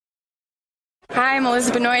Hi, I'm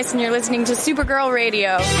Elizabeth Noyce, and you're listening to Supergirl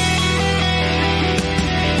Radio.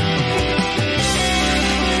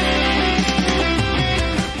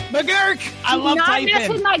 McGurk! I love typing. Not mess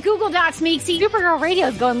with my Google Docs, Meeksy. Supergirl Radio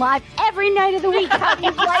is going live every night of the week. How do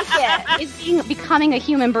you like it? Is becoming a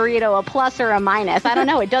human burrito a plus or a minus? I don't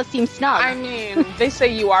know. It does seem snug. I mean, they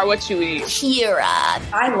say you are what you eat. Kira.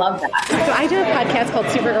 I love that. So I do a podcast called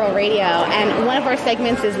Supergirl Radio, and one of our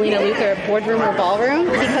segments is Lena Luthor, Boardroom or Ballroom.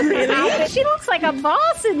 Because she looks like a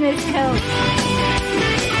boss in this coat.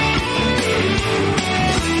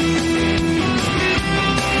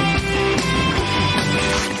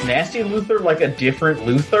 Nasty Luthor like a different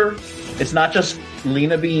Luthor? It's not just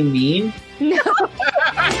Lena being mean? No.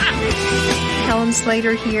 Helen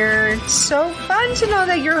Slater here. So fun to know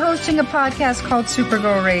that you're hosting a podcast called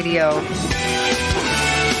Supergirl Radio.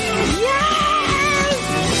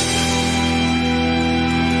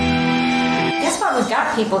 Guess what? We've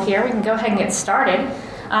got people here. We can go ahead and get started.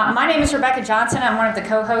 My name is Rebecca Johnson. I'm one of the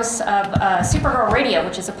co-hosts of Supergirl Radio,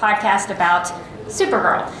 which is a podcast about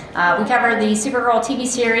Supergirl. We cover the Supergirl TV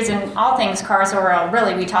series and all things Kara-Zor-El.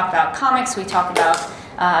 Really, we talk about comics, we talk about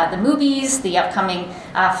the movies, the upcoming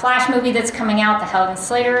Flash movie that's coming out, the Helen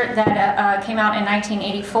Slater that came out in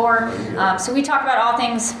 1984. So we talk about all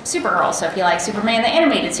things Supergirl. So if you like Superman the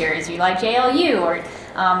Animated Series, or you like JLU, or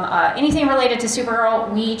anything related to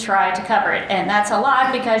Supergirl, we try to cover it. And that's a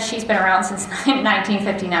lot because she's been around since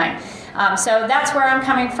 1959. So that's where I'm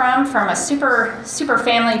coming from a super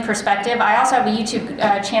family perspective. I also have a YouTube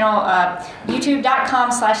channel,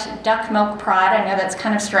 youtube.com/duckmilkprod. I know that's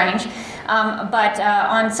kind of strange. But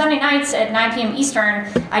on Sunday nights at 9 p.m. Eastern,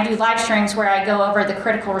 I do live streams where I go over the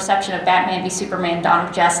critical reception of Batman v Superman: Dawn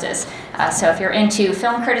of Justice. So if you're into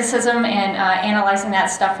film criticism and analyzing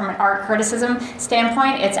that stuff from an art criticism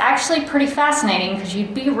standpoint, it's actually pretty fascinating because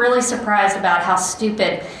you'd be really surprised about how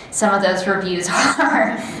stupid some of those reviews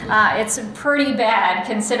are. It's pretty bad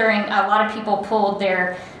considering a lot of people pulled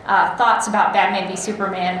their thoughts about Batman v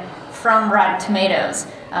Superman from Rotten Tomatoes.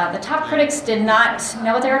 The top critics did not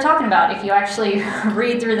know what they were talking about if you actually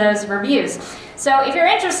read through those reviews. So if you're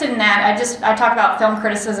interested in that, I talk about film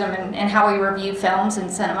criticism and how we review films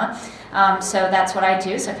and cinema. So that's what I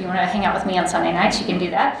do. So if you want to hang out with me on Sunday nights, you can do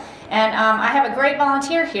that. And I have a great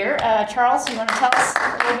volunteer here. Charles, you want to tell us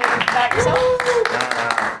a little bit about yourself?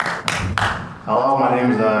 Hello, my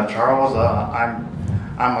name is Charles.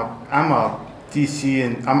 I'm a DC,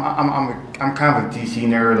 and I'm kind of a DC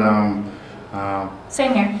nerd.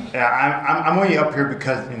 Same here. Yeah, I'm only up here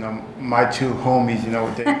because my two homies,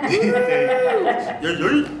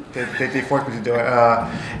 they forced me to do it.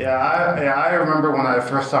 I remember when I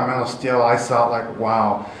first saw Man of Steel, I thought like,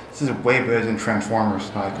 wow, this is way better than Transformers.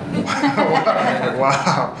 Like,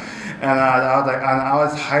 wow. And I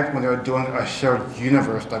was hyped when they were doing a shared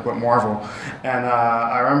universe like with Marvel. And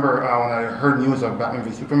I remember when I heard news of Batman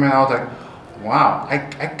v Superman, I was like, wow, I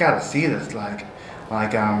gotta see this.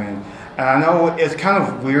 And I know it's kind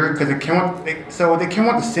of weird because they came out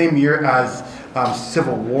the same year as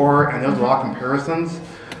Civil War, and there's a lot of comparisons.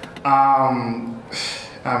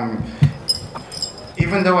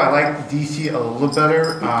 Even though I like DC a little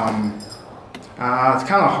better, it's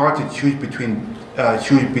kind of hard to choose between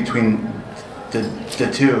the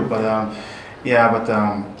two. But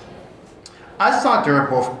I thought they were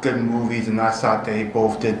both good movies, and I thought they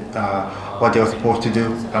both did what they were supposed to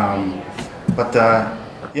do.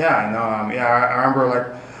 I remember like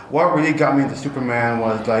what really got me into Superman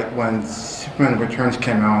was like when Superman Returns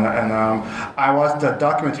came out, and I watched the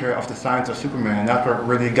documentary of the science of Superman. That's what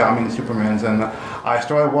really got me into Superman. And I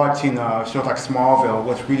started watching shows like Smallville,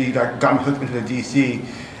 which really like got me hooked into the DC.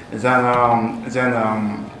 I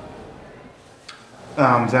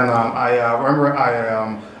remember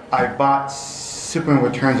I bought Superman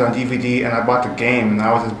Returns on DVD, and I bought the game, and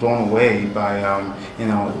I was just blown away by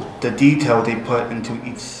the detail they put into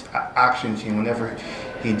each action scene whenever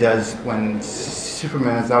he does when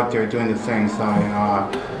Superman is out there doing the thing. It's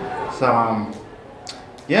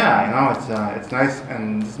nice,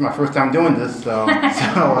 and this is my first time doing this. You're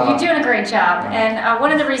doing a great job, and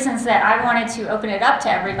one of the reasons that I wanted to open it up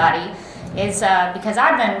to everybody is because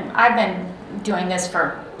I've been doing this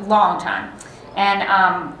for a long time. And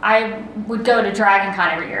I would go to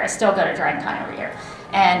DragonCon every year. I still go to DragonCon every year.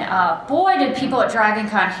 And boy, did people at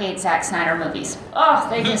DragonCon hate Zack Snyder movies. Oh,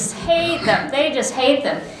 they just hate them. They just hate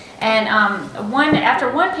them. And after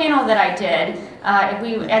one panel that I did, I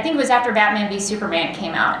think it was after Batman v Superman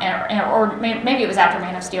came out, or maybe it was after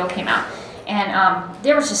Man of Steel came out. And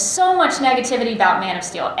there was just so much negativity about Man of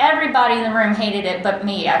Steel. Everybody in the room hated it but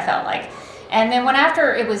me, I felt like. And then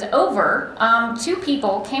after it was over, two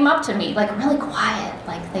people came up to me, like really quiet,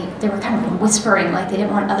 like they were kind of whispering, like they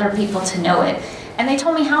didn't want other people to know it. And they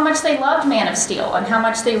told me how much they loved Man of Steel and how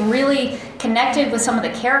much they really connected with some of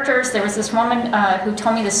the characters. There was this woman who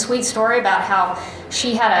told me this sweet story about how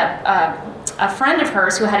she had a friend of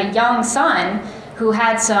hers who had a young son who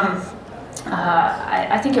had some,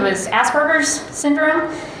 I think it was Asperger's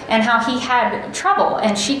syndrome, and how he had trouble.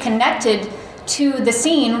 And she connected to the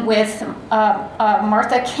scene with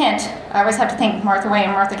Martha Kent. I always have to think Martha Wayne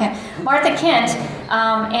and Martha Kent. Martha Kent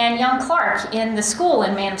and young Clark in the school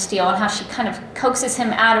in Man of Steel, and how she kind of coaxes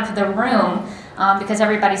him out of the room because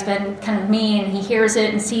everybody's been kind of mean, and he hears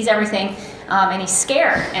it and sees everything, and he's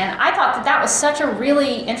scared. And I thought that was such a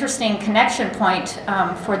really interesting connection point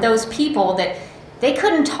for those people, that they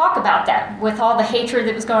couldn't talk about that with all the hatred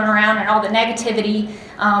that was going around and all the negativity.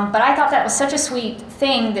 But I thought that was such a sweet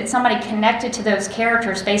thing that somebody connected to those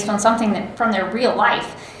characters based on something that, from their real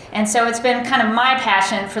life. And so it's been kind of my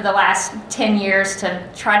passion for the last 10 years to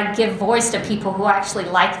try to give voice to people who actually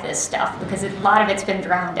like this stuff, because a lot of it's been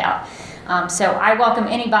drowned out. So I welcome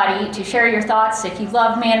anybody to share your thoughts. If you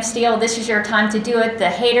love Man of Steel, this is your time to do it.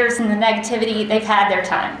 The haters and the negativity, they've had their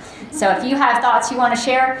time. So if you have thoughts you want to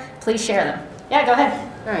share, please share them. Yeah, go ahead.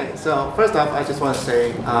 Hey, so first off, I just want to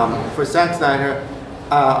say, for Zack Snyder,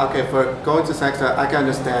 for going to Zack Snyder, I can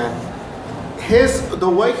understand the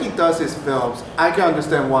way he does his films. I can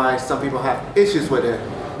understand why some people have issues with it.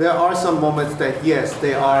 There are some moments that, yes,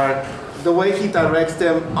 they are, the way he directs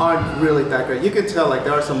them aren't really that great. You can tell, like,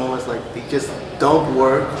 there are some moments like they just don't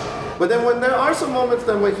work. But then when there are some moments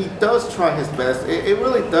that when he does try his best, it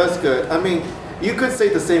really does good. I mean, you could say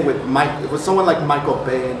the same with someone like Michael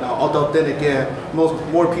Bay, although then again,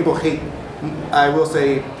 more people hate. I will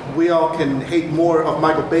say we all can hate more of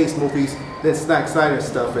Michael Bay's movies than Zack Snyder's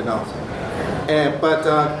stuff, And I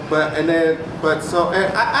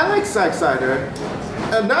like Zack Snyder.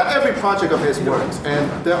 And not every project of his works, and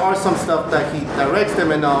there are some stuff that he directs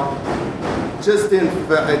them and all it just didn't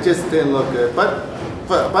look good. But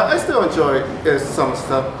I still enjoy some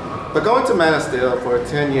stuff. But going to Man of Steel for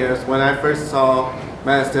 10 years, when I first saw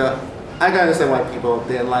Man of Steel, I can understand why people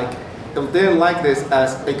didn't like this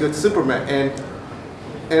as a good Superman.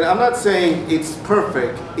 And I'm not saying it's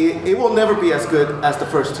perfect. It will never be as good as the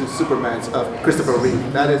first two Supermans of Christopher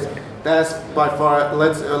Reeve. That's by far.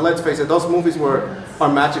 Let's face it. Those movies are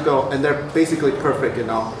magical and they're basically perfect.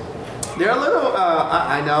 They're a little.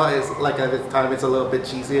 I know it's like at this time it's a little bit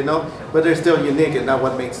cheesy, but they're still unique, and that's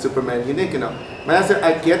what makes Superman unique, Man,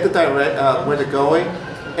 I get the direct where they're going,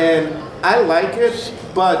 and I like it,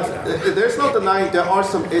 but there's no denying there are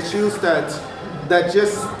some issues that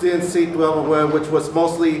just didn't sit well, which was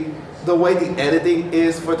mostly the way the editing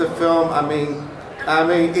is for the film. I mean,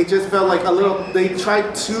 it just felt like a little. They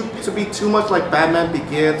tried to be too much like Batman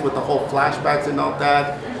Begins with the whole flashbacks and all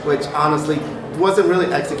that, which honestly wasn't really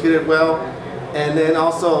executed well. And then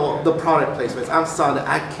also the product placements. I'm sorry,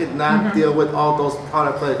 I could not deal with all those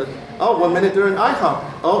product placements. Oh, 1 minute they're in IHOP.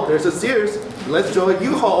 Oh, there's a Sears. Let's destroy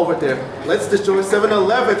U-Haul over there. Let's destroy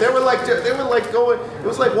 7-Eleven. They were like going. It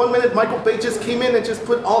was like 1 minute Michael Bay just came in and just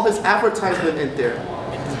put all his advertisement in there.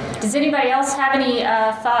 Does anybody else have any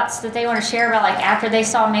thoughts that they want to share about, like, after they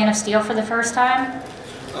saw Man of Steel for the first time?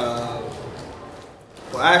 Well,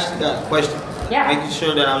 I actually got a question. Yeah. Making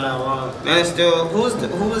sure that I'm not wrong. Man of Steel, who was the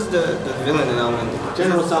villain in that one?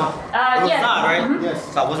 General Zod. Yeah. Zod, right? Mm-hmm. Yes.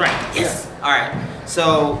 Zod was right. Yes. Yeah. All right.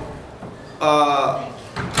 So,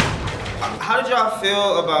 how did y'all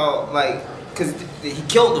feel about, like, because he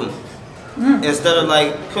killed him instead of,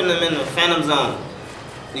 like, putting him in the Phantom Zone?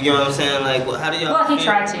 You get what I'm saying? Like, how do y'all Well, he feel?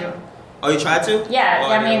 tried to. Oh, you tried to? Yeah,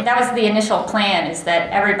 I mean, that was the initial plan, is that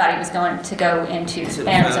everybody was going to go into the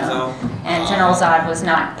Phantom Zone. And General Zod was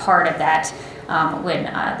not part of that when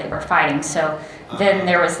they were fighting. So then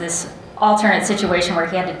there was this alternate situation where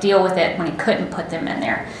he had to deal with it when he couldn't put them in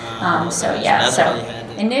there. So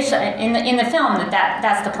initially, in the film,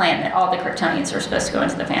 that's the plan, that all the Kryptonians are supposed to go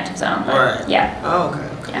into the Phantom Zone. But, right. Yeah. Oh, okay.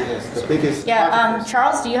 Yeah. Yes, the biggest. Yeah.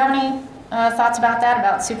 Charles, do you have any thoughts about that?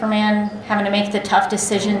 About Superman having to make the tough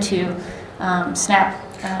decision to snap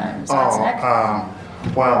Zod's neck?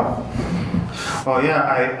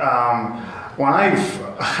 I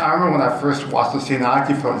remember when I first watched the scene, I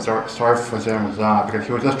actually felt sorry for General Zod because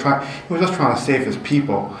he was just trying to save his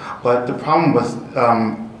people. But the problem was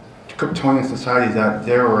Kryptonian society, that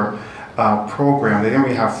they were programmed. They didn't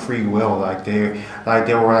really have free will. Like they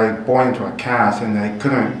were born into a caste and they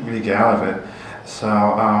couldn't really get out of it. So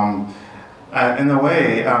in a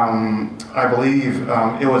way, I believe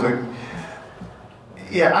it was a.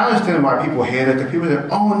 Yeah, I understand why people hate it. The people say,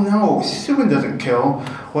 "Oh no, Superman doesn't kill."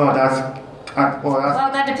 Well, that's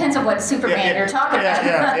Well, that depends on what Superman you're talking about.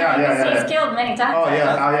 Yeah. He's killed many times. Oh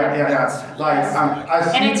yeah. Like,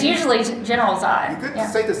 and it's usually General Zod. You could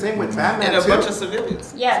say the same with Batman and a too. bunch of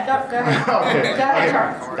civilians. Yeah, go ahead. Okay. Go ahead,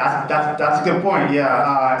 Charles. That's a good point.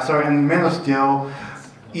 Yeah. So in Man of Steel,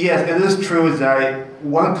 yes, it is true that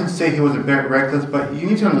one could say he was a bit reckless, but you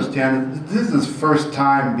need to understand this is his first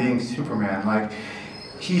time being Superman. Like,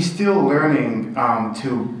 he's still learning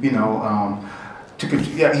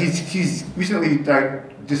he's recently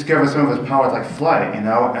discovered some of his powers like flight,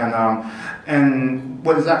 and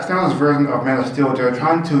what Zack Snyder's version of Man of Steel, they're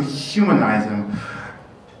trying to humanize him.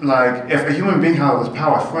 Like, if a human being had all those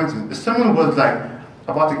powers, for instance, if someone was like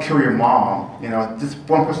about to kill your mom, this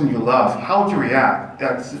one person you love, how would you react?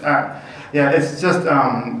 It's just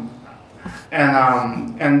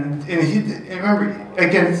and he remember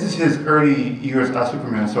again, this is his early years as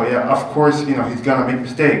Superman, so yeah, of course, he's gonna make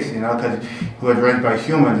mistakes, because he was raised by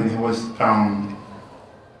humans, and he was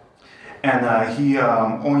he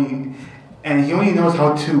only knows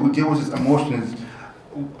how to deal with his emotions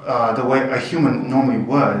the way a human normally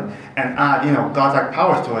would, and godlike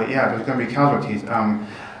powers to it. Yeah, there's gonna be casualties.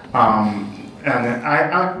 And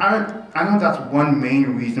I know that's one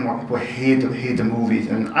main reason why people hate the movies,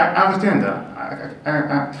 and I understand that.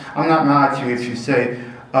 I'm not mad at you if you say,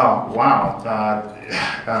 "Oh, wow,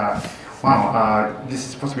 this is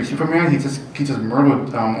supposed to be Superman. He just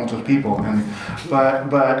murdered all those people."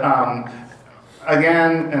 But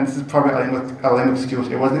again, and this is probably a lame excuse.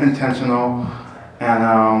 It wasn't intentional,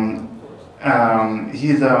 and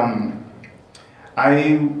he's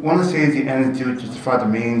I want to say the ends do justify the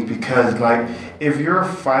means, because if you're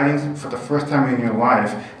fighting for the first time in your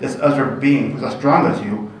life this other being who's as strong as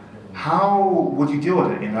you, how would you deal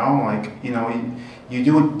with it? You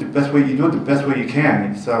do it the best way. You do it the best way you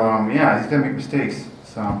can. So he's gonna make mistakes.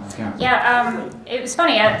 So yeah. Yeah, it was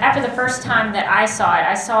funny. After the first time that I saw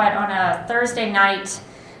it on a Thursday night.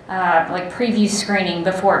 Preview screening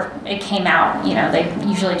before it came out. They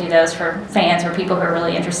usually do those for fans or people who are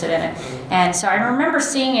really interested in it. And so I remember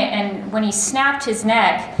seeing it, and when he snapped his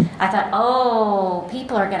neck, I thought, oh,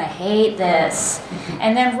 people are going to hate this.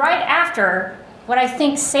 And then right after, what I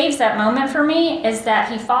think saves that moment for me is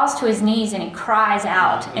that he falls to his knees and he cries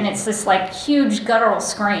out, and it's this huge guttural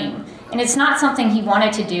scream. And it's not something he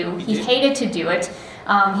wanted to do. He hated to do it.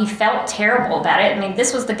 He felt terrible about it. I mean,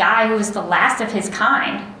 this was the guy who was the last of his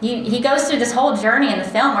kind. He goes through this whole journey in the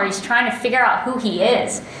film where he's trying to figure out who he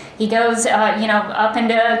is. He goes, up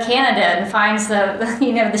into Canada and finds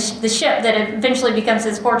the ship that eventually becomes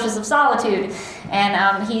his Fortress of Solitude.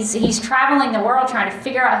 And he's traveling the world trying to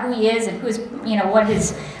figure out who he is and what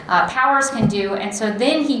his powers can do. And so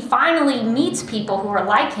then he finally meets people who are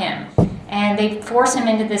like him. And they force him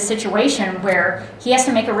into this situation where he has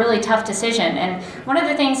to make a really tough decision. And one of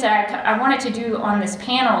the things that I wanted to do on this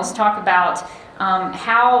panel is talk about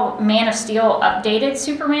how Man of Steel updated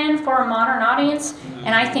Superman for a modern audience.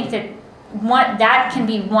 And I think that can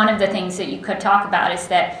be one of the things that you could talk about, is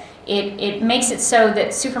that it makes it so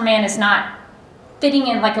that Superman is not fitting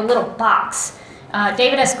in like a little box.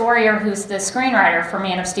 David S. Goyer, who's the screenwriter for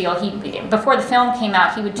Man of Steel, before the film came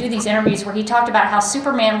out, he would do these interviews where he talked about how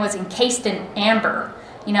Superman was encased in amber.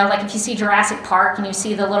 Like if you see Jurassic Park and you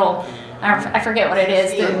see the little, I forget what it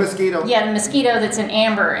is. The mosquito. Yeah, the mosquito that's in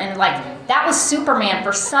amber. And that was Superman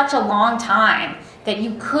for such a long time that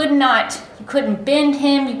you couldn't bend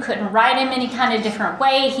him, you couldn't write him any kind of different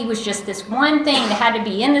way. He was just this one thing that had to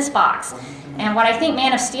be in this box. And what I think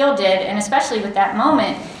Man of Steel did, and especially with that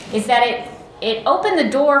moment, is that it opened the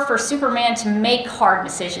door for Superman to make hard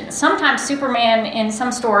decisions. Sometimes Superman, in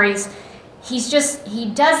some stories, he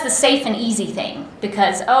does the safe and easy thing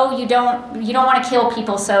because, you don't want to kill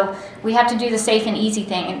people, so we have to do the safe and easy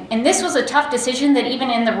thing. And this was a tough decision that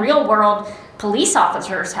even in the real world, police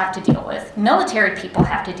officers have to deal with. Military people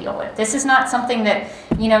have to deal with. This is not something that,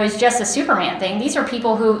 is just a Superman thing. These are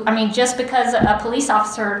people who, just because a police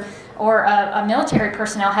officer or a military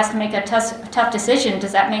personnel has to make a tough decision,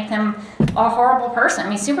 does that make them a horrible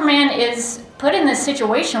person? Superman is put in this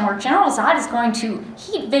situation where General Zod is going to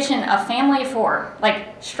heat vision a family of 4,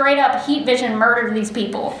 straight up heat vision murder these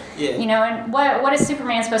people. Yeah. And what is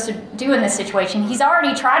Superman supposed to do in this situation? He's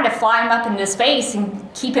already tried to fly him up into space and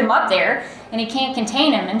keep him up there, and he can't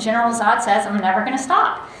contain him. And General Zod says, "I'm never going to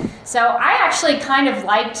stop." So I actually kind of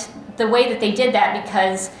liked the way that they did that,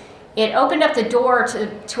 because it opened up the door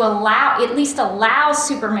to allow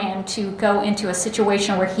Superman to go into a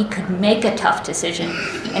situation where he could make a tough decision.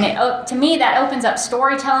 And to me, that opens up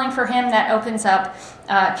storytelling for him. That opens up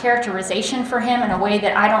characterization for him in a way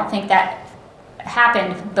that I don't think that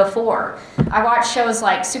happened before. I watch shows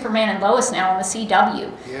like Superman and Lois now on the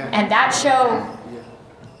CW, and that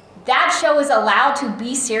show is allowed to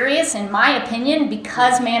be serious, in my opinion,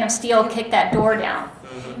 because Man of Steel kicked that door down.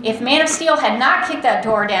 If Man of Steel had not kicked that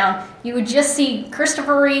door down, you would just see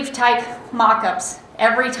Christopher Reeve type mock-ups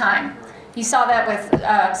every time. You saw that with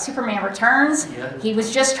Superman Returns. He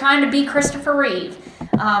was just trying to be Christopher Reeve.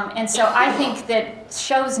 And so I think that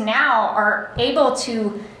shows now are able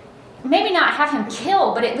to maybe not have him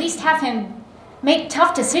kill, but at least have him make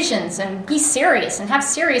tough decisions and be serious and have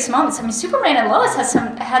serious moments. I mean, Superman and Lois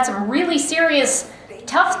had some really serious,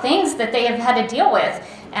 tough things that they have had to deal with.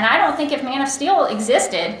 And I don't think if Man of Steel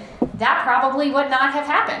existed, that probably would not have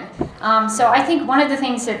happened. So I think one of the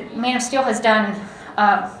things that Man of Steel has done,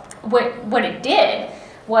 what it did,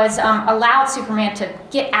 was allowed Superman to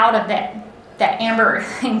get out of that amber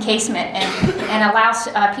encasement and allows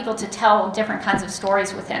people to tell different kinds of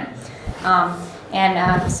stories with him.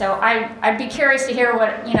 So I'd be curious to hear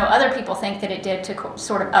what other people think that it did to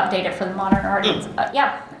sort of update it for the modern audience.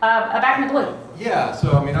 Back in the Blue. Yeah,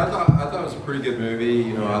 so I mean, I thought it was a pretty good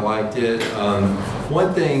movie. I liked it.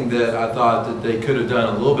 One thing that I thought that they could have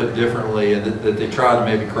done a little bit differently, and that they tried to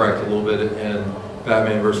maybe correct a little bit in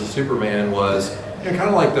Batman versus Superman, was kind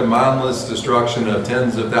of like the mindless destruction of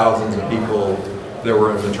tens of thousands of people that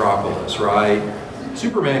were in Metropolis, right?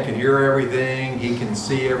 Superman can hear everything, he can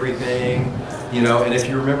see everything, and if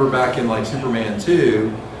you remember back in like Superman 2,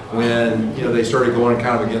 when, they started going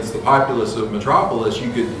kind of against the populace of Metropolis,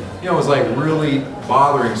 you could, it was like really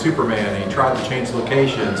bothering Superman, and he tried to change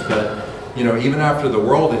locations, but, even after the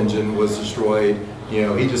World Engine was destroyed,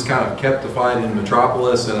 he just kind of kept the fight in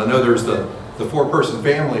Metropolis. And I know there's the four-person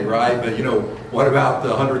family, right? But, what about the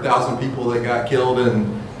 100,000 people that got killed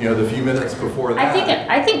in, the few minutes before that?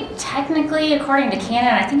 I think technically, according to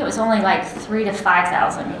canon, I think it was only like 3,000 to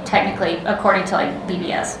 5,000, technically, according to like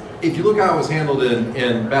BBS. If you look how it was handled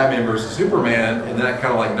in Batman versus Superman, in that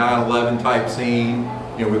kind of like 9/11 type scene,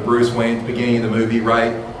 with Bruce Wayne at the beginning of the movie,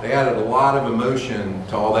 right? They added a lot of emotion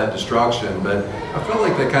to all that destruction, but I felt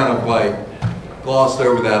like they kind of like glossed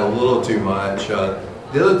over that a little too much. The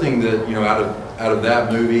other thing that, out of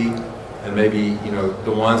that movie, and maybe,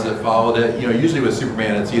 the ones that followed it, usually with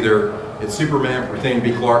Superman, it's Superman pretending to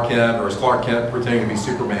be Clark Kent, or it's Clark Kent pretending to be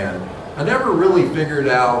Superman. I never really figured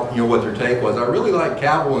out, what their take was. I really like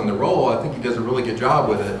Cavill in the role. I think he does a really good job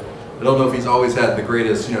with it. I don't know if he's always had the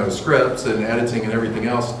greatest, scripts and editing and everything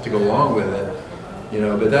else to go along with it.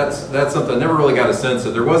 But that's something I never really got a sense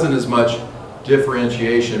of. There wasn't as much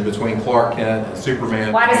differentiation between Clark Kent and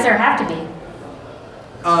Superman. Why does there have to be?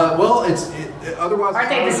 Otherwise, aren't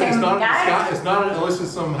they the same guy? It's not unless it's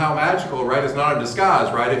somehow magical, right? It's not a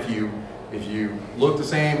disguise, right? If you look the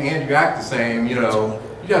same and you act the same, you'd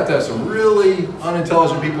have to have some really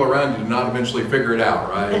unintelligent people around you to not eventually figure it out,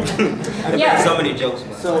 right? Yeah. So many jokes.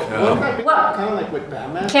 So kind of like with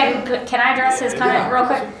Batman. Can I address his comment real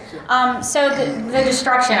quick? So the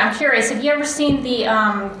destruction. I'm curious. Have you ever seen the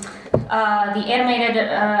animated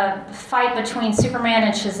fight between Superman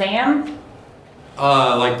and Shazam?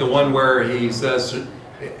 Like the one where he says,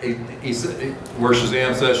 where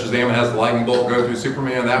Shazam says Shazam has the lightning bolt go through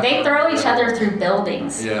Superman. They throw each other through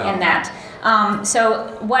buildings in that. So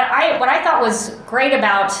what I thought was great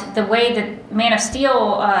about the way that Man of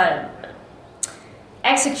Steel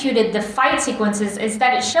executed the fight sequences is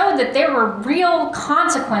that it showed that there were real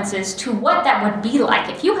consequences to what that would be like.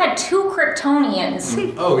 If you had two Kryptonians,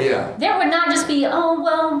 there would not just be,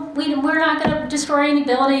 we're not going to destroy any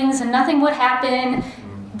buildings and nothing would happen.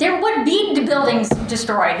 There would be the buildings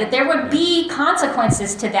destroyed. That there would be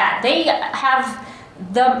consequences to that.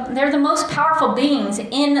 They're the most powerful beings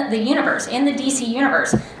in the universe, in the DC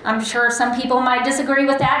universe. I'm sure some people might disagree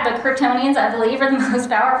with that, but Kryptonians, I believe, are the most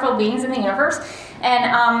powerful beings in the universe.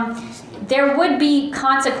 And there would be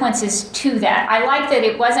consequences to that. I like that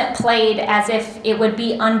it wasn't played as if it would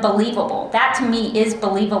be unbelievable. That, to me, is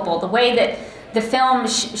believable. The way that the film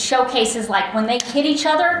showcases, like, when they hit each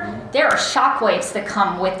other, there are shockwaves that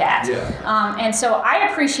come with that. And so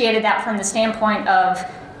I appreciated that from the standpoint of,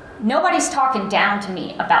 nobody's talking down to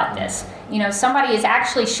me about this. Somebody is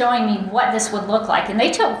actually showing me what this would look like. And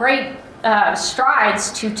they took great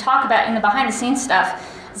strides to talk about in the behind-the-scenes stuff.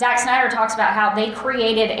 Zack Snyder talks about how they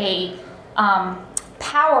created a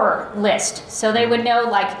power list. So they would know,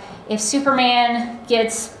 like, if Superman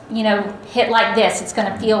gets, hit like this, it's going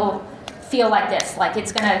to feel like this. Like,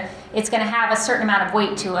 it's going to have a certain amount of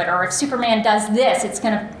weight to it. Or if Superman does this, it's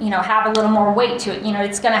going to, have a little more weight to it.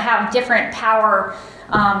 It's going to have different power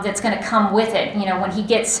that's going to come with it. When he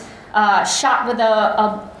gets shot with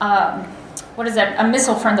a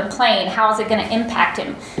missile from the plane. How is it going to impact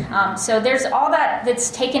him? So there's all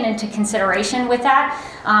that's taken into consideration with that.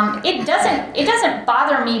 It doesn't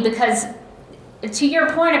bother me because, to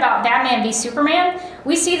your point about Batman v Superman,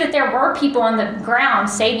 we see that there were people on the ground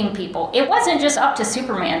saving people. It wasn't just up to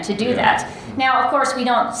Superman to do that. Now, of course, we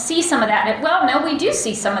don't see some of that. Well, no, we do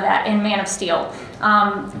see some of that in Man of Steel.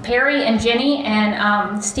 Perry and Jenny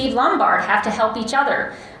and Steve Lombard have to help each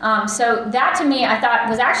other. So that, to me, I thought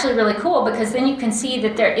was actually really cool, because then you can see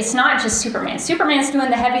that it's not just Superman. Superman's doing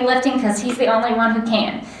the heavy lifting because he's the only one who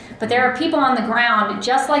can. But there are people on the ground,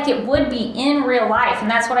 just like it would be in real life. And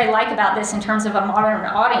that's what I like about this in terms of a modern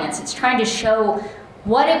audience. It's trying to show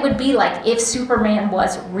what it would be like if Superman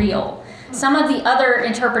was real. Some of the other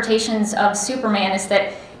interpretations of Superman is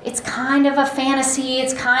that it's kind of a fantasy,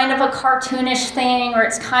 it's kind of a cartoonish thing, or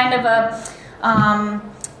it's kind of a,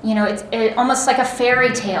 it's almost like a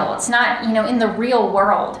fairy tale. It's not, in the real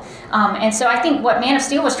world. And so I think what Man of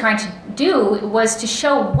Steel was trying to do was to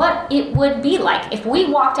show what it would be like if we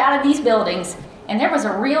walked out of these buildings and there was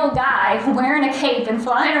a real guy wearing a cape and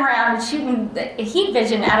flying around and shooting the heat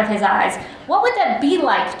vision out of his eyes. What would that be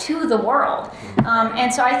like to the world?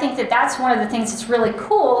 And so I think that that's one of the things that's really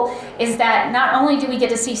cool, is that not only do we get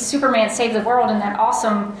to see Superman save the world in that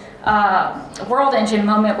awesome World Engine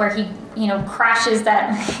moment where he crashes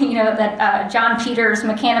that, that John Peters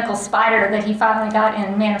mechanical spider that he finally got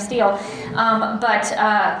in Man of Steel. But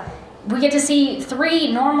we get to see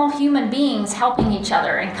 3 normal human beings helping each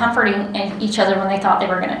other and comforting each other when they thought they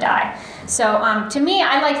were going to die. So to me,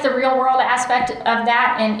 I like the real world aspect of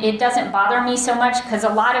that, and it doesn't bother me so much because a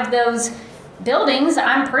lot of those buildings,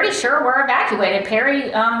 I'm pretty sure, were evacuated. Perry,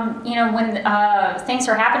 when things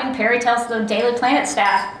are happening, Perry tells the Daily Planet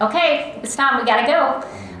staff, okay, it's time, we got to go.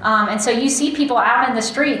 And so you see people out in the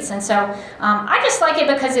streets. And so I just like it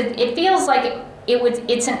because it feels like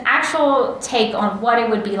it's an actual take on what it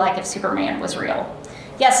would be like if Superman was real.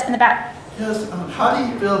 Yes, in the back. Yes, how do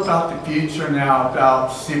you feel about the future now, about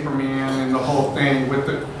Superman and the whole thing with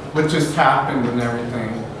what just happened and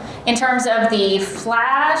everything? In terms of the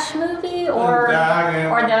Flash movie or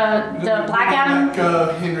the Black Adam?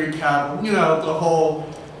 Henry Cavill, the whole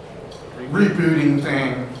rebooting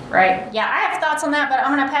thing. Right. Yeah, I have thoughts on that, but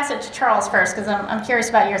I'm going to pass it to Charles first because I'm curious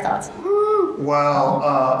about your thoughts.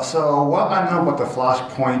 Well, so what I know about the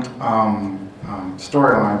Flashpoint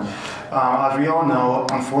storyline, as we all know,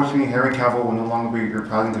 unfortunately, Henry Cavill will no longer be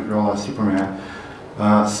reprising his role as Superman.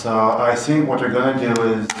 So I think what they're going to do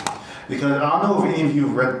is, because I don't know if any of you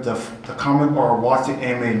read the comic or watched the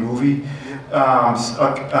animated movie.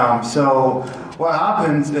 So what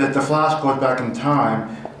happens is the Flash goes back in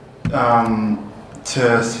time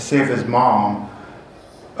to save his mom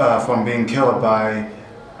from being killed by,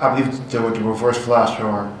 I believe, the Reverse Flash,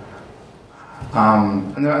 or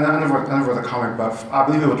I never read the comic, but I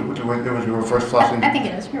believe it was the Reverse Flash. I think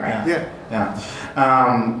it is. You're right. Yeah.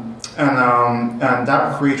 And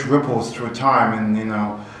that creates ripples through time, and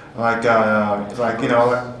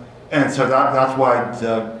and so that's why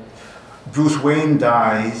Bruce Wayne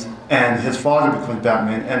dies, and his father becomes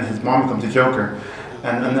Batman, and his mom becomes the Joker,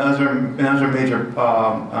 and other major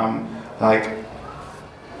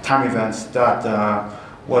time events that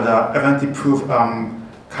would eventually prove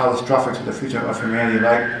catastrophic to the future of humanity,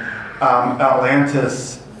 like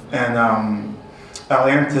Atlantis and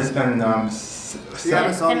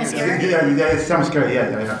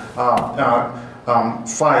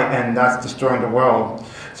fight, and that's destroying the world.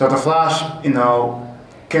 So the Flash,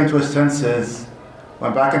 came to his senses,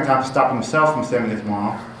 went back in time to stop himself from saving his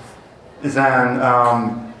mom. Then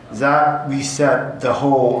that reset the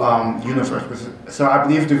whole universe. So I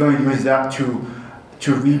believe they're going to use that to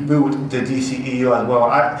reboot the DCEU as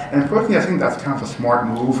well. And personally, I think that's kind of a smart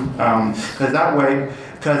move, because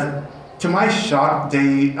to my shock,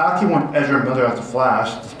 they actually want Ezra Miller as the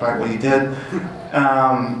Flash, despite what he did.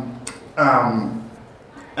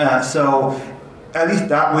 So at least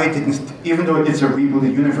that way, they can, even though it's a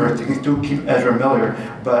rebooted universe, they can still keep Ezra Miller,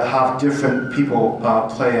 but have different people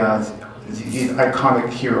play as these iconic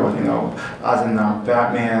heroes, as in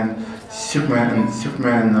Batman, Superman,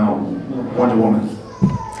 and Wonder Woman.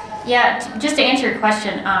 Yeah, just to answer your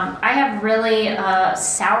question, I have really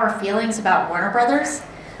sour feelings about Warner Brothers.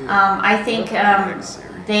 I think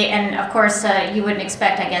and of course, you wouldn't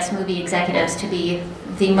expect, I guess, movie executives to be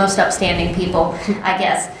the most upstanding people, I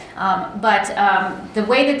guess. But the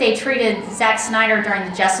way that they treated Zack Snyder during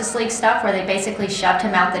the Justice League stuff, where they basically shoved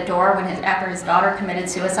him out the door after his daughter committed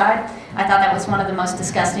suicide, I thought that was one of the most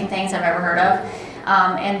disgusting things I've ever heard of.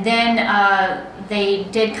 And then they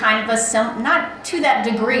did kind of not to that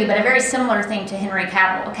degree, but a very similar thing to Henry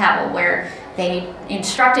Cavill, where They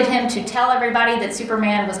instructed him to tell everybody that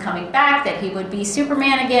Superman was coming back, that he would be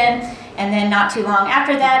Superman again, and then not too long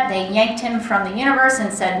after that, they yanked him from the universe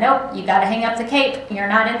and said, nope, you got to hang up the cape. You're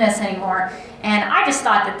not in this anymore. And I just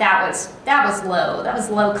thought that was low. That was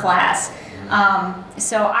low class.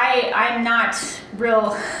 So I'm not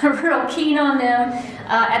real keen on them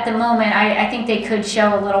at the moment. I think they could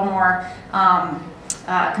show a little more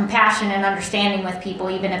compassion and understanding with people,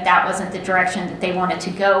 even if that wasn't the direction that they wanted to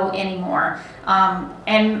go anymore.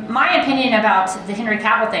 And my opinion about the Henry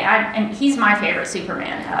Cavill thing, and he's my favorite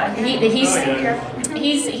Superman.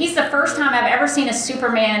 He's the first time I've ever seen a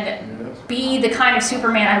Superman be the kind of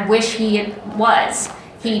Superman I wish he was.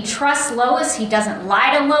 He trusts Lois. He doesn't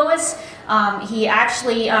lie to Lois. He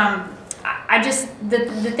actually,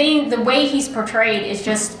 the way he's portrayed is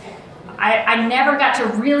just, I never got to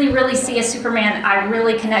really see a Superman I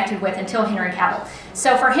really connected with until Henry Cavill.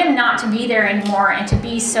 So for him not to be there anymore and to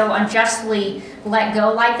be so unjustly let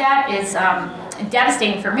go like that is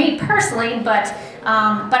devastating for me personally, but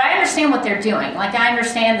I understand what they're doing. Like, I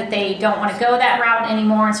understand that they don't want to go that route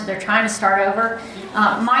anymore, and so they're trying to start over.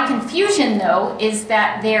 My confusion, though, is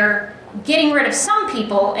that they're getting rid of some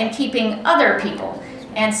people and keeping other people.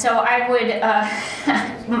 And so I would,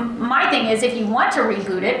 my thing is, if you want to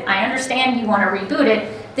reboot it, I understand you want to reboot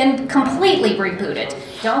it, then completely reboot it.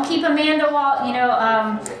 Don't keep Amanda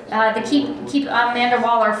keep Amanda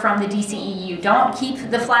Waller from the DCEU. Don't keep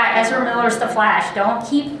Ezra Miller's The Flash. Don't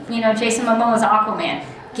keep, Jason Momoa's Aquaman.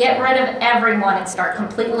 Get rid of everyone and start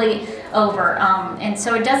completely over. And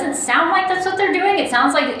so it doesn't sound like that's what they're doing. It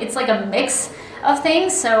sounds like it's like a mix of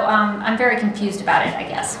things, so I'm very confused about it, I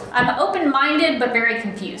guess. I'm open-minded, but very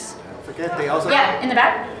confused. Forget they also... Yeah, in the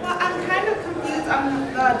back? Well, I'm kind of confused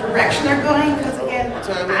on the direction they're going, because again,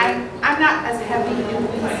 I'm not as heavy in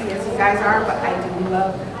DC as you guys are, but I do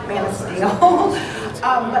love Man of Steel.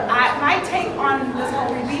 But my take on this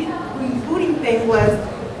whole rebooting thing was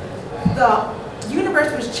the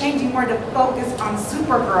universe was changing more to focus on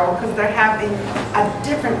Supergirl, because they're having a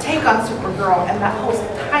different take on Supergirl, and that whole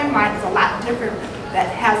timeline is a lot different. That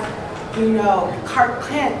has, Clark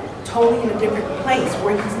Kent totally in a different place,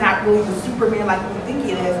 where he's not really the Superman like we think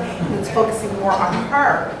he is, and it's focusing more on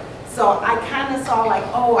her. So I kind of saw like,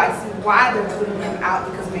 oh, I see why they're putting him out,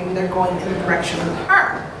 because maybe they're going in the direction with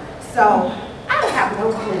her. So I have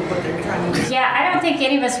no clue what they're trying to do. Yeah, I don't think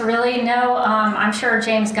any of us really know. I'm sure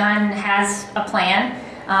James Gunn has a plan.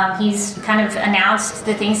 He's kind of announced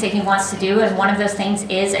the things that he wants to do, and one of those things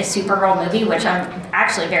is a Supergirl movie, which I'm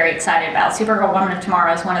actually very excited about. Supergirl Woman of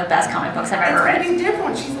Tomorrow is one of the best comic books I've ever read. It's going to be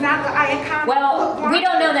different. She's not the icon. Well, we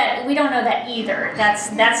don't know that. We don't know that either.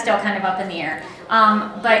 That's still kind of up in the air.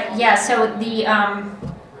 But yeah, so the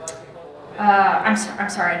I'm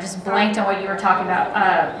sorry, I just blanked on what you were talking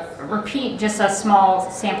about. Repeat just a small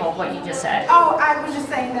sample of what you just said. Oh, I was just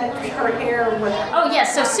saying that her hair was... Oh,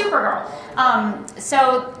 yes, so Supergirl.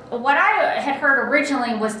 So what I had heard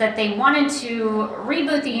originally was that they wanted to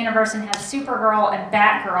reboot the universe and have Supergirl and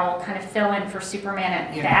Batgirl kind of fill in for Superman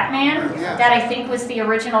and Batman. Yeah. That, I think, was the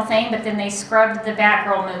original thing, but then they scrubbed the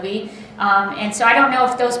Batgirl movie. And so I don't know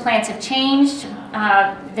if those plans have changed.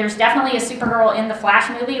 There's definitely a Supergirl in the Flash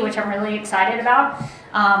movie, which I'm really excited about.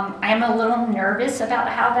 I'm a little nervous about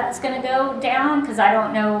how that's going to go down, because I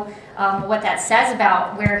don't know what that says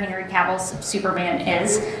about where Henry Cavill's Superman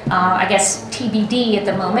is. I guess TBD at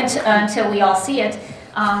the moment until we all see it.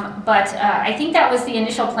 But I think that was the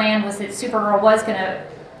initial plan, was that Supergirl was going to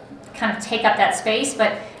kind of take up that space.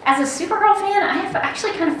 But as a Supergirl fan, I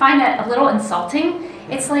actually kind of find that a little insulting.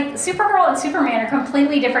 It's like Supergirl and Superman are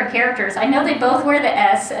completely different characters. I know they both wear the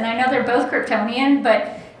S, and I know they're both Kryptonian,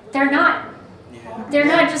 but they're not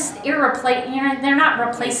just irreplaceable. They're not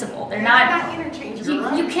replaceable. They're not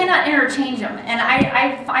interchangeable. You cannot interchange them, and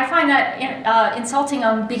I find that insulting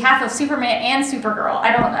on behalf of Superman and Supergirl.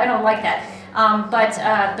 I don't like that. But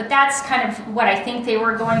that's kind of what I think they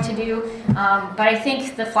were going to do. But I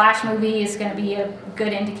think the Flash movie is going to be a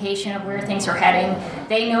good indication of where things are heading.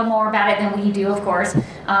 They know more about it than we do, of course.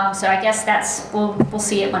 So I guess we'll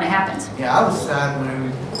see it when it happens. Yeah, I was sad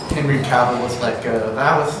when Henry Cavill was let go.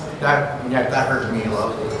 That hurt me a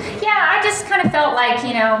lot. Yeah, I just kind of felt like,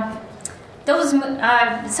 those,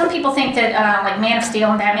 some people think that like Man of Steel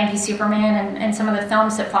and Batman v Superman and some of the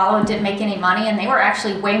films that followed didn't make any money, and they were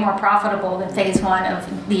actually way more profitable than Phase 1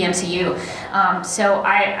 of the MCU. So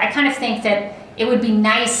I kind of think that it would be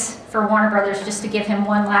nice for Warner Brothers just to give him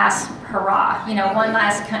one last hurrah, one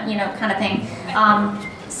last kind of thing.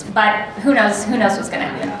 But who knows what's going to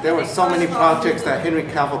happen. There were so many projects that Henry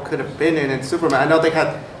Cavill could have been in Superman. I know they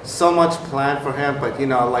had so much planned for him, but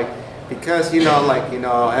because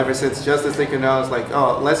ever since Justice League, it's like,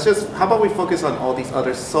 how about we focus on all these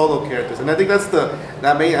other solo characters? And I think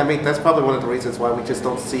that's probably one of the reasons why we just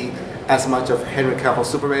don't see as much of Henry Cavill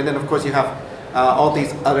Superman. And then of course you have all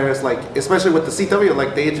these others, like especially with the CW,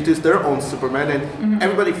 like they introduced their own Superman, and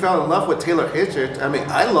everybody fell in love with Taylor Hitchcock. I mean,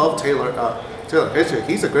 I love Taylor Hitchcock.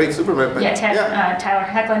 He's a great Superman. But Tyler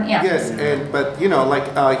Hoechlin. Yeah. Yes, but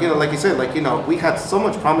like you said, we had so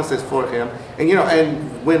much promises for him, and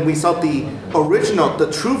and when we saw the original, the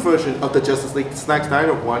true version of the Justice League, Zack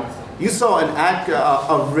Snyder one, you saw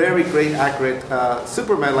a very great, accurate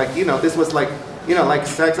Superman. Like this was like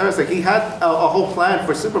Zack Snyder said, he had a whole plan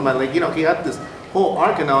for Superman. Like he had this whole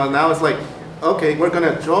arc and all, and now it's like, okay, we're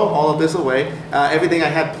gonna throw all of this away. Everything I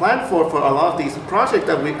had planned for a lot of these projects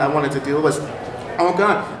that I wanted to do was, oh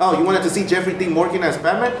god, you wanted to see Jeffrey Dean Morgan as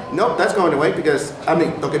Batman? Nope, that's going away because, I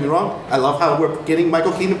mean, don't get me wrong, I love how we're getting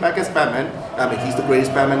Michael Keaton back as Batman. I mean, he's the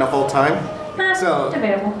greatest Batman of all time.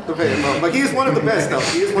 Debatable. But he is one of the best, though.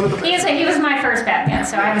 He is one of the best. He was my first Batman,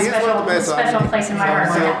 so I have a special place in my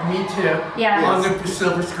heart. Me too. Yeah. On the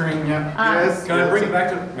silver screen, yes. Can I bring it back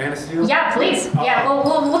to Man of Steel? Yeah, please. Yeah,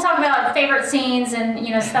 we'll talk about favorite scenes and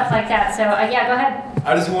stuff like that. So yeah, go ahead.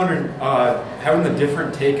 I just wondered, having the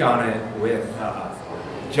different take on it with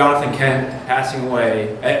Jonathan Kent passing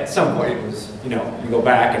away at some point. It was you go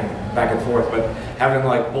back and forth, but having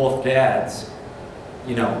like both dads,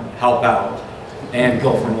 help out and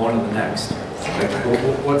go from one to the next. Like,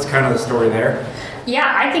 what's kind of the story there?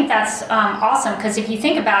 Yeah, I think that's awesome because if you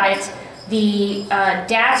think about it, the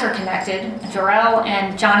dads are connected. Jor-El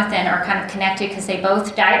and Jonathan are kind of connected because they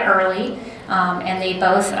both died early, and they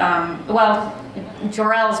both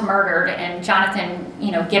Jor-El's murdered, and Jonathan,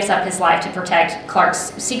 gives up his life to protect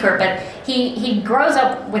Clark's secret. But he grows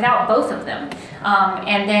up without both of them.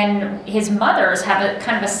 And then his mothers have a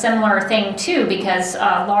kind of a similar thing too, because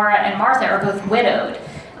Laura and Martha are both widowed.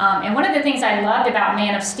 And one of the things I loved about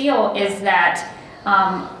Man of Steel is that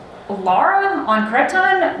Laura on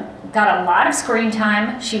Krypton got a lot of screen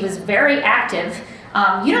time. She was very active.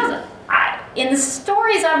 In the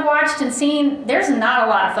stories I've watched and seen, there's not a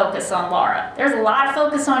lot of focus on Laura. There's a lot of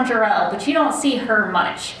focus on Jor-El, but you don't see her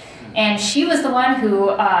much. And she was the one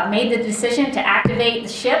who made the decision to activate the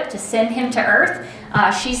ship to send him to Earth.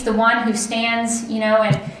 She's the one who stands,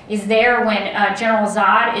 and is there when General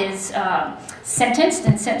Zod is sentenced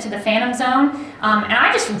and sent to the Phantom Zone. And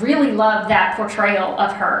I just really love that portrayal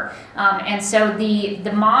of her. And so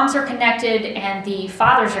the moms are connected and the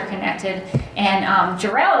fathers are connected. And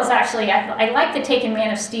Jor-El is actually, I like the take in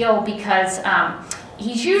Man of Steel because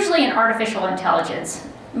he's usually an artificial intelligence.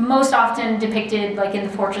 Most often depicted like in the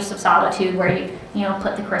Fortress of Solitude, where you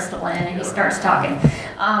put the crystal in and he starts talking.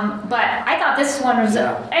 But I thought this one was,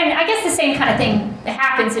 and I guess the same kind of thing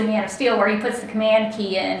happens in Man of Steel, where he puts the command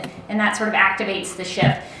key in and that sort of activates the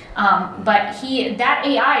ship. But that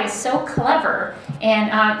AI is so clever,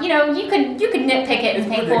 and you could nitpick it and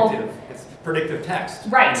think, it's predictive text.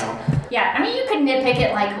 Right. Yeah, I mean, you could nitpick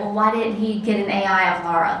it like, well, why didn't he get an AI of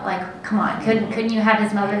Laura? Like, come on, couldn't you have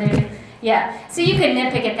his mother there? Yeah, so you could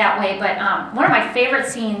nitpick it that way, but one of my favorite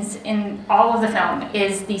scenes in all of the film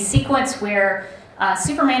is the sequence where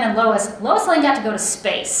Superman and Lois Lane got to go to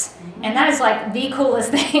space, and that is like the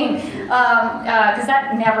coolest thing, because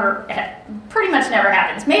that pretty much never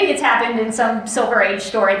happens. Maybe it's happened in some Silver Age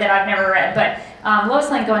story that I've never read, but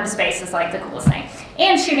Lois Lane going to space is like the coolest thing,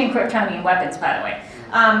 and shooting Kryptonian weapons, by the way.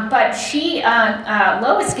 But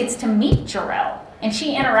Lois gets to meet Jor-El. And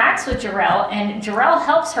she interacts with Jor-El, and Jor-El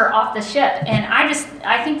helps her off the ship. And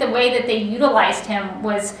I think the way that they utilized him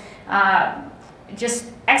was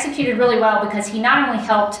just executed really well, because he not only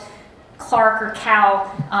helped Clark or Cal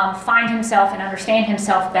find himself and understand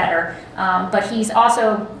himself better, but he's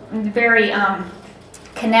also very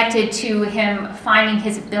connected to him finding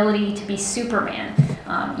his ability to be Superman.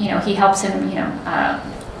 He helps him,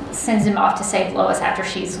 sends him off to save Lois after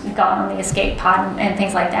she's gone on the escape pod and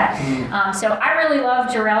things like that. So I really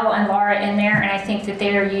love Jor-El and Laura in there, and I think that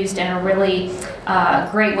they are used in a really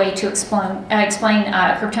great way to explain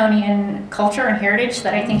Kryptonian culture and heritage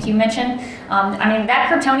that I think you mentioned. That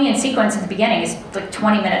Kryptonian sequence at the beginning is like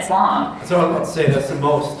 20 minutes long. So I would say that's the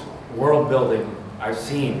most world building I've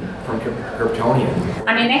seen from Kryptonian.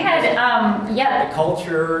 I mean, they had, the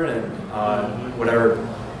culture and whatever,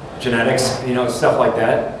 genetics, stuff like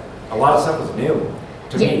that. A lot of stuff was new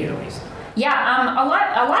to me, at least. Yeah, a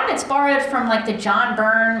lot of it's borrowed from like the John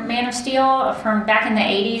Byrne Man of Steel from back in the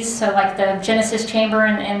 80s. So like the Genesis Chamber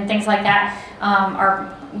and things like that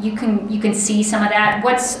you can see some of that.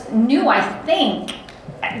 What's new, I think,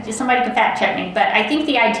 somebody can fact check me, but I think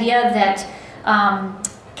the idea that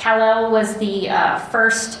Kal-El was the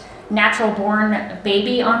first natural-born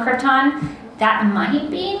baby on Krypton. That might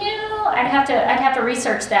be new. I'd have to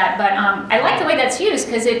research that. But I like the way that's used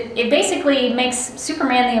because it basically makes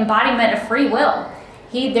Superman the embodiment of free will.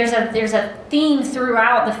 There's a theme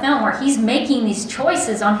throughout the film where he's making these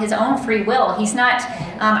choices on his own free will. He's not.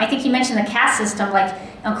 I think you mentioned the caste system, like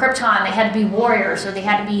on Krypton, they had to be warriors, or they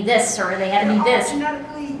had to be this, or they had to be this.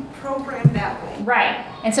 Genetically programmed that way. Right.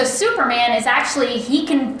 And so Superman is actually, he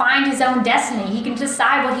can find his own destiny. He can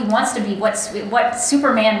decide what he wants to be, what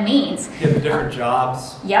Superman means. Give them different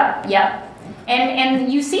jobs. Yep.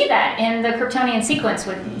 And you see that in the Kryptonian sequence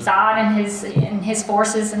with Zod and his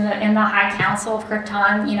forces in the High Council of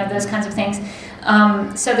Krypton, those kinds of things.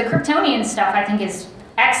 So the Kryptonian stuff I think is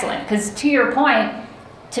excellent because to your point,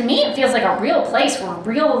 to me it feels like a real place where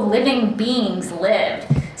real living beings lived.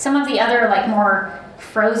 Some of the other like more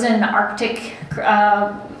frozen Arctic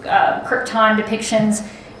Krypton depictions,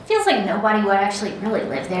 feels like nobody would actually really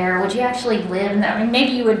live there. Would you actually live in that? I mean,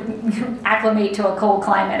 maybe you would acclimate to a cold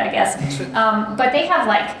climate, I guess. But they have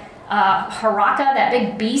like Haraka, that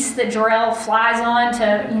big beast that Jor-El flies on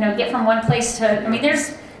to, get from one place to, I mean,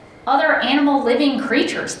 there's other animal living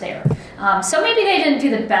creatures there. So maybe they didn't do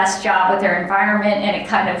the best job with their environment and it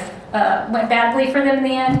kind of went badly for them in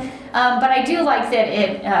the end. But I do like that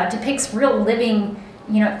it depicts real living,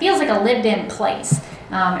 it feels like a lived-in place.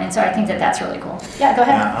 And so I think that that's really cool. Yeah, go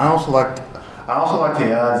ahead. Yeah, I also like to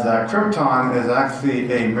add that Krypton is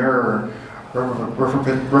actually a mirror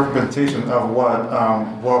representation of what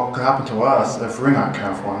could happen to us if we're not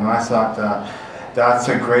careful. And I thought that's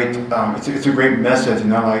a great it's a great message.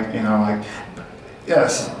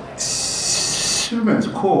 Yes, Superman's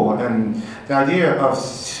cool, and the idea of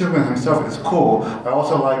Superman himself is cool. But I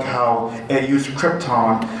also like how it used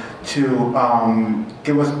Krypton to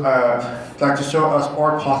give us to show us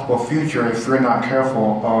our possible future if we're not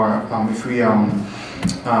careful, or if we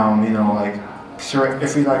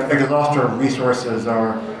if we exhaust our resources,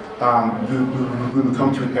 or we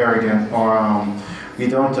become too arrogant, or we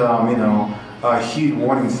don't heed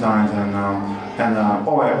warning signs, to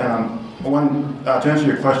answer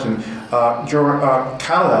your question,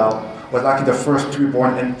 Kal-El was actually the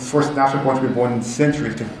first natural born to be born in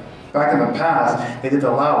centuries. Back in the past, they did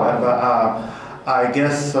allow it, but I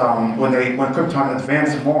guess when Krypton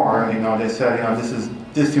advanced more, they said,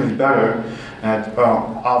 this seems better, and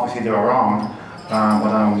obviously they were wrong. I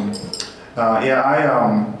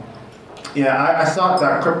thought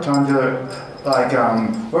that Krypton did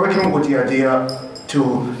whoever came up with the idea to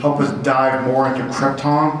help us dive more into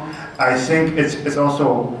Krypton. I think it's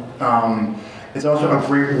also a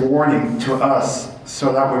great warning to us,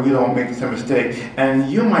 so that way we don't make the same mistake. And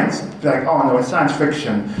you might be like, oh no, it's science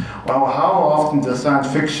fiction. Well, how often does science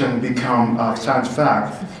fiction become science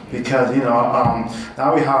fact? Because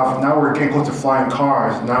now we're getting close to flying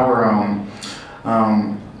cars. Now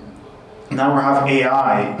we have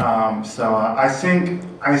AI. So I think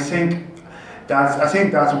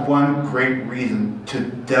that's one great reason to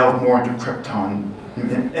delve more into Krypton,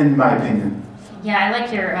 in my opinion. Yeah, I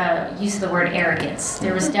like your use of the word arrogance.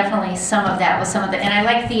 There was definitely some of that with some of the, and I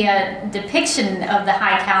like the depiction of the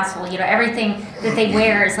High Council. Everything that they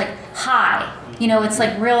wear is like high. It's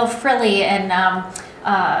like real frilly, and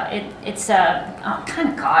it's kind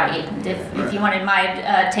of gaudy if you wanted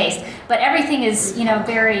my taste. But everything is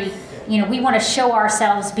very. We want to show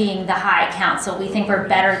ourselves being the High Council. We think we're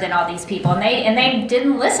better than all these people, and they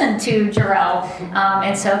didn't listen to Jor-El,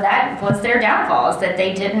 and so that was their downfall. Is that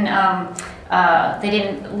they didn't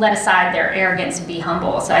let aside their arrogance and be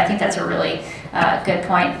humble. So I think that's a really good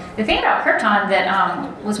point. The thing about Krypton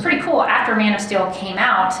that was pretty cool after Man of Steel came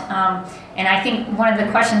out, and I think one of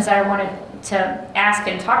the questions that I wanted to ask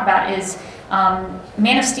and talk about is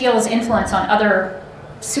Man of Steel's influence on other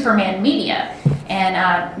Superman media. And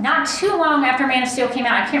not too long after Man of Steel came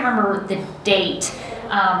out, I can't remember the date,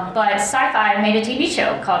 but Sci-Fi made a TV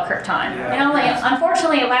show called Krypton. And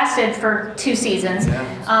unfortunately, it lasted for 2 seasons.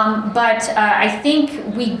 But I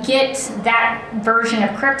think we get that version of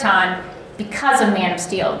Krypton because of Man of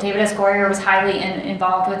Steel. David S. Goyer was highly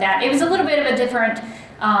involved with that. It was a little bit of a different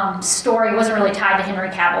story. It wasn't really tied to Henry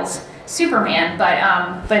Cavill's Superman,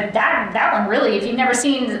 but that one really, if you've never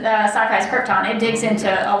seen Sci-Fi's Krypton, it digs into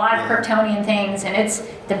a lot of Kryptonian things, and it's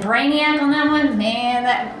the Brainiac on that one. Man,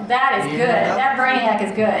 that is good. That Brainiac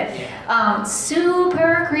is good.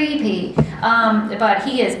 Super creepy, but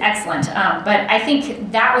he is excellent. But I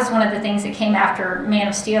think that was one of the things that came after Man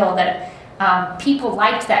of Steel, that people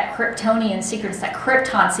liked that Kryptonian sequence, that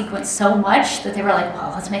Krypton sequence so much that they were like,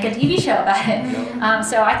 well, let's make a TV show about it.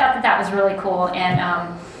 So I thought that was really cool. And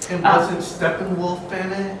wasn't Steppenwolf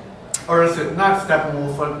in it? Or is it not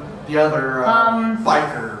Steppenwolf, but the other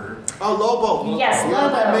biker? Oh, Lobo. Yes, Yeah,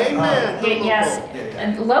 Lobo. that main man.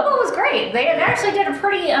 Yes, Lobo was great. They actually did a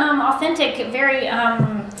pretty authentic, very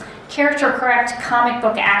character correct, comic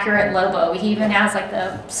book accurate Lobo. He even has like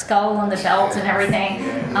the skull and the belt and everything.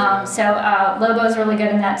 So Lobo's really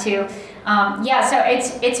good in that too. So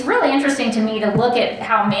it's really interesting to me to look at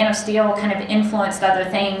how Man of Steel kind of influenced other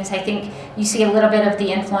things. I think you see a little bit of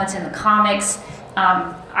the influence in the comics.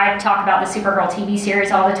 I talk about the Supergirl TV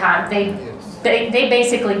series all the time. They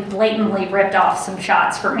basically blatantly ripped off some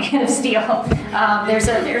shots for Man of Steel. There's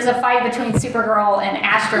a fight between Supergirl and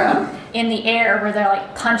Astra in the air where they're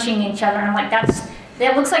like punching each other, and I'm like,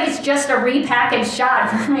 that looks like it's just a repackaged shot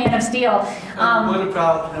for Man of Steel. What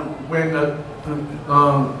about when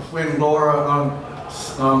Laura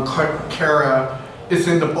Kara is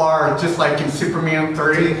in the bar, just like in Superman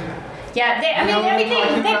 3? Yeah,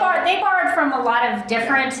 they borrowed from a lot of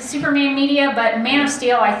different Superman media, but Man of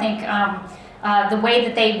Steel, I think, the way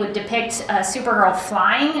that they would depict Supergirl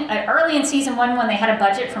flying, early in season 1 when they had a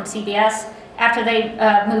budget from CBS, after they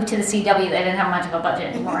moved to the CW, they didn't have much of a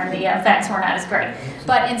budget anymore, and the effects were not as great.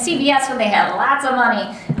 But in CBS, when they had lots of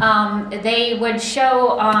money, they would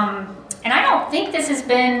show, and I don't think this has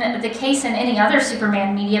been the case in any other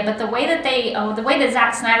Superman media, but the way that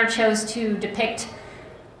Zack Snyder chose to depict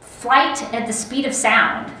flight at the speed of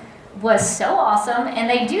sound was so awesome, and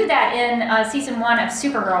they do that in season 1 of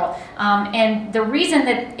Supergirl. And the reason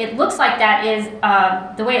that it looks like that is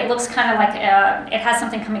the way it looks kind of like it has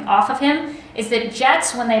something coming off of him, is that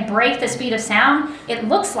jets, when they break the speed of sound, it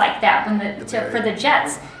looks like that for the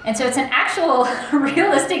jets. And so it's an actual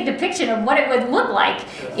realistic depiction of what it would look like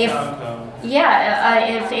if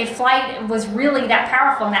flight was really that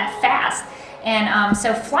powerful and that fast. And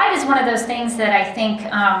so flight is one of those things that I think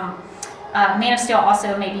Man of Steel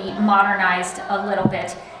also maybe modernized a little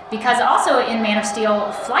bit, because also in Man of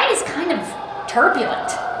Steel, flight is kind of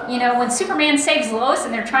turbulent. You know, when Superman saves Lois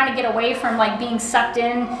and they're trying to get away from like being sucked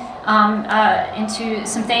in into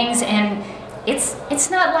some things, and it's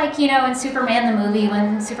not like, you know, in Superman the movie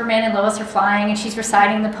when Superman and Lois are flying and she's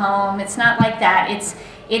reciting the poem. It's not like that.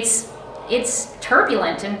 It's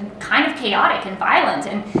turbulent and kind of chaotic and violent,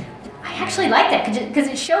 and I actually like that because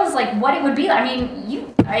it shows like what it would be. I mean,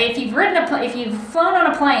 if you've flown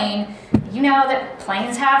on a plane, you know that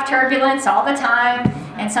planes have turbulence all the time,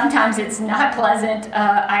 and sometimes it's not pleasant.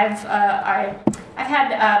 I've had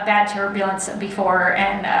bad turbulence before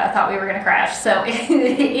and thought we were going to crash. So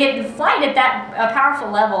flight at that powerful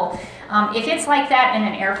level, if it's like that in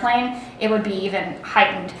an airplane, it would be even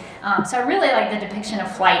heightened. So I really like the depiction of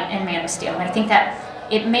flight in Man of Steel, and I think that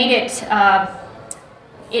it made it.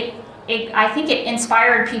 I think it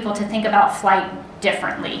inspired people to think about flight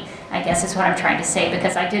differently, I guess is what I'm trying to say,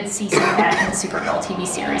 because I did see some of that in the Supergirl TV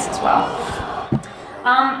series as well.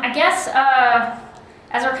 I guess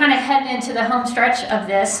as we're kind of heading into the home stretch of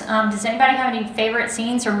this, does anybody have any favorite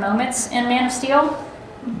scenes or moments in Man of Steel?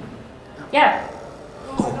 Yeah.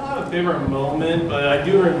 I don't have a favorite moment, but I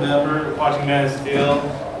do remember watching Man of Steel.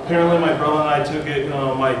 Apparently my brother and I took it,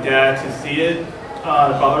 my dad, to see it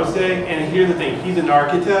on Father's Day, and here's the thing, he's an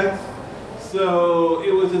architect. So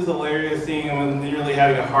it was just hilarious seeing him nearly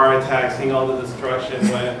having a heart attack, seeing all the destruction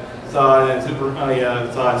when saw it in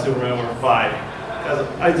Superman War 5.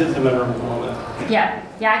 I just remember the moment. Yeah,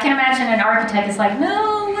 I can imagine an architect is like,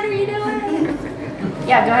 no, what are you doing?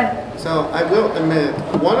 Yeah, go ahead. So I will admit,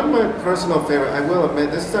 one of my personal favorite,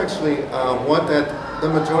 this is actually one that the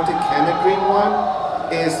majority can agree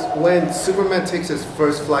on, is when Superman takes his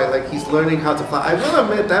first flight, like he's learning how to fly. I will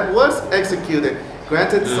admit that was executed.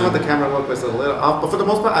 Granted, some of the camera work was a little off, but for the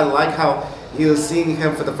most part, I like how you were seeing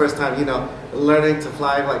him for the first time, learning to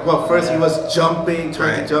fly. Like, well, first he was jumping,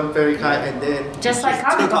 trying to jump very high, and then just like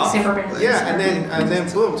comic book Superman. Yeah, and then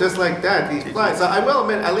boom, just like that, he flies. So I will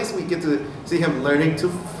admit, at least we get to see him learning to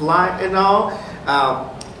fly and all.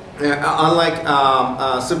 Unlike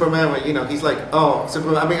Superman, where he's like, oh,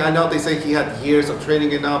 Superman. I mean, I know they say he had years of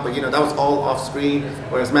training and all, but that was all off screen.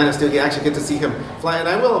 Whereas Man of Steel, you actually get to see him fly, and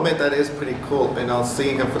I will admit that is pretty cool.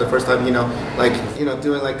 Seeing him for the first time,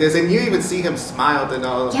 doing like this, and you even see him smile and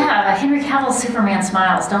all. Yeah, Henry Cavill's Superman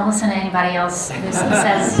smiles. Don't listen to anybody else who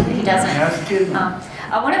says he doesn't.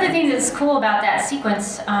 One of the things that's cool about that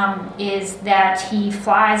sequence is that he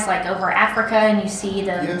flies like over Africa, and you see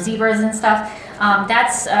the zebras and stuff.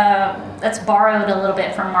 That's borrowed a little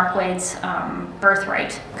bit from Mark Waid's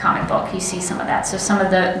Birthright comic book. You see some of that. So some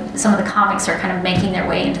of the comics are kind of making their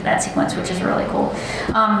way into that sequence, which is really cool.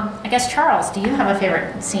 I guess, Charles, do you have a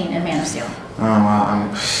favorite scene in Man of Steel?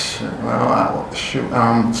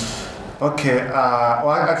 Okay, well,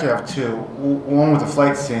 I actually have two. One with the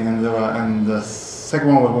flight scene, and the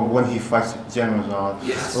second one was when he fights General Zod.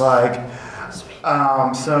 Yes.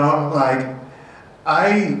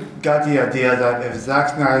 I got the idea that if Zack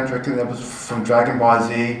Snyder directed an episode from Dragon Ball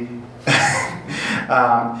Z,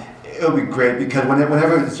 it would be great because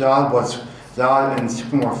whenever Zod and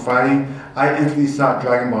Superman were fighting, I instantly saw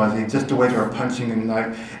Dragon Ball Z, just the way they were punching and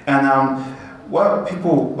what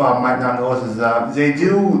people might not know is that they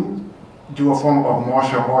do a form of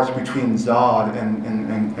martial arts between Zod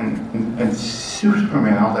and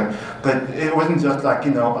Superman. I was like, but it wasn't just like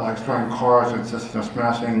like throwing cars or just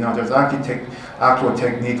smashing. No, there's actually actual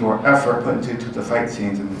technique or effort put into the fight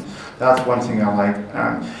scenes, and that's one thing I like.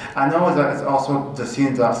 I know that it's also the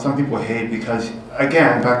scenes that some people hate because,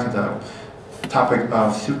 again, back to the topic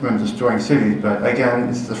of Superman destroying cities, but again,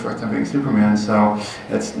 it's the first time being Superman, so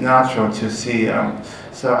it's natural to see.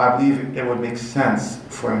 So I believe it would make sense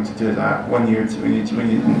for him to do that when it's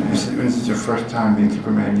your first time being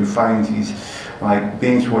Superman. You're fighting these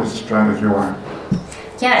beings who are as strong as you are.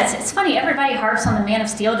 Yeah, it's funny. Everybody harps on the Man of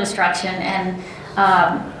Steel destruction, and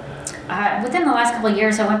within the last couple of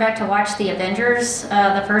years, I went back to watch the Avengers,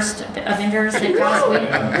 the first Avengers that Joss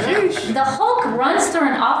Whedon. The Hulk runs through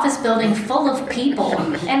an office building full of people,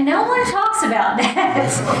 and no one talks about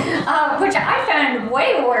that, which I found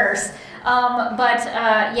way worse. So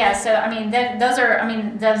I mean, those are. I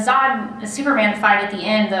mean, the Zod Superman fight at the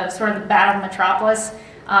end, the sort of the Battle of Metropolis.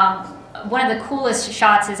 One of the coolest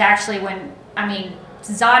shots is actually when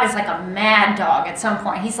Zod is like a mad dog at some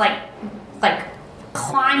point. He's like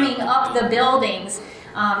climbing up the buildings,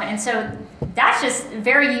 and so that's just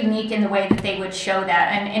very unique in the way that they would show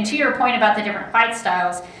that. And to your point about the different fight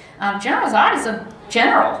styles, General Zod is a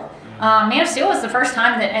general. Man of Steel was the first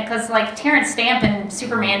time that, because Terrence Stamp in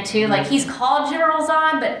Superman 2, he's called General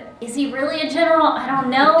Zod, but is he really a general? I don't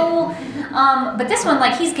know. But this one,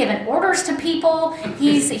 he's given orders to people.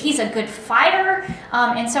 He's a good fighter,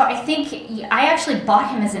 and so I think I actually bought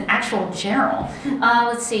him as an actual general.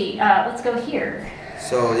 Let's see. Let's go here.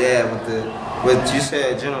 So yeah, with you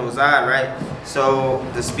said General Zod, right? So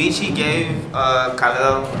the speech he gave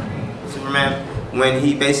Kal-El, Superman, when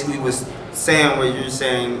he basically was saying what you're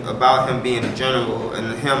saying about him being a general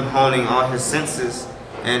and him honing all his senses,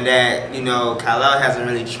 and that Kal-El hasn't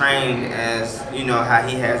really trained as how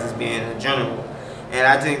he has as being a general. And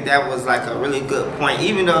I think that was a really good point,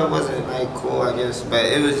 even though it wasn't cool, I guess, but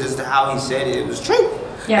it was just how he said it. It was true.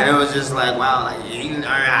 Yeah. And it was just wow, you learn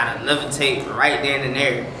how to levitate right then and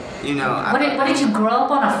there. What did you grow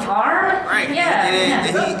up on a farm? Right. Yeah.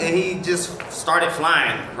 And he just started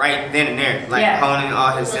flying right then and there, honing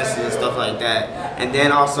all his senses and stuff like that. And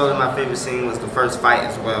then also my favorite scene was the first fight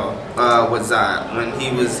as well, with Zod when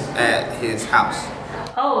he was at his house.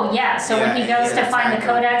 Oh yeah. So when he goes to find the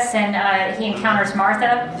Codex and he encounters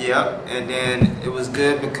Martha. Yep. And then it was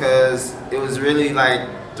good because it was really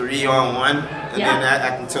 3-on-1, and then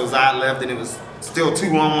until Zod left, and it was still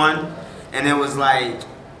 2-on-1, and it was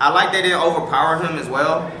I like they didn't overpower him as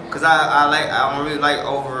well, because I don't really like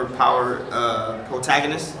overpowered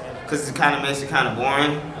protagonists, because it kind of makes it kind of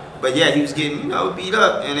boring. But yeah, he was getting beat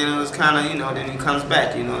up, and then it was kind of then he comes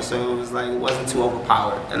back, so it was it wasn't too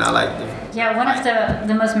overpowered, and I liked it. Yeah, one of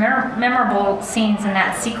the most memorable scenes in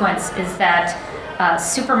that sequence is that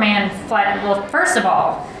Superman fight. Well, first of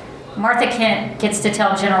all, Martha Kent gets to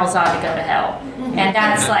tell General Zod to go to hell, and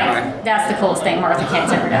that's that's the coolest thing Martha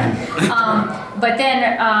Kent's ever done. But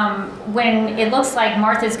then when it looks like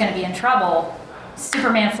Martha's going to be in trouble,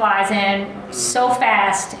 Superman flies in so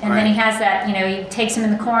fast, and then he has that, he takes him in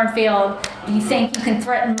the cornfield. Do you think you can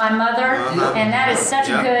threaten my mother? And that is such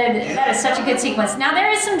a good sequence. Now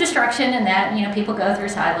there is some destruction in that, people go through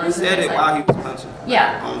silos. He said it while he was punching.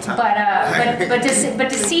 Yeah, but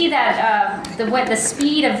to see that the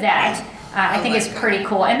speed of that, I think is pretty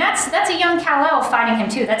cool. And that's a young Kal-El fighting him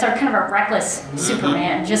too. That's kind of a reckless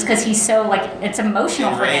Superman, just because he's so it's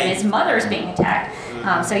emotional for him. His mother's being attacked.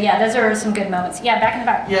 So yeah, those are some good moments. Yeah, back in the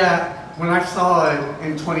back. Yeah, when I saw it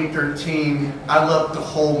in 2013, I loved the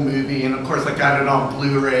whole movie, and of course I got it on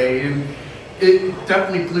Blu-ray, and it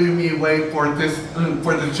definitely blew me away for today's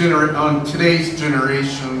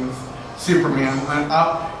generation's Superman.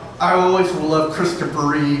 I always loved Christopher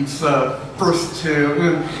Reeve's first two,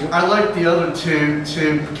 and I liked the other two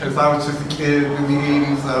too because I was just a kid in the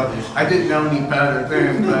 80s, so I didn't know any better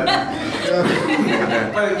then.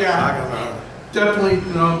 But yeah. Definitely,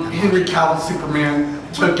 Henry Cavill's Superman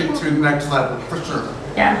took it to the next level, for sure.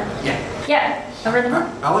 Yeah. Over the moon.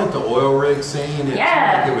 I like the oil rig scene. It seemed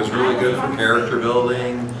like it was really good for character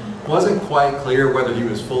building. Wasn't quite clear whether he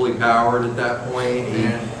was fully powered at that point.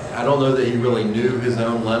 I I don't know that he really knew his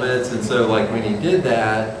own limits, and so like when he did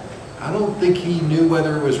that, I don't think he knew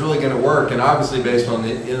whether it was really going to work. And obviously, based on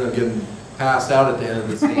the end of getting passed out at the end of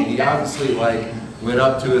the scene, he obviously like went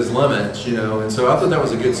up to his limits, you know. And so I thought that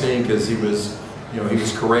was a good scene because he was, you know, he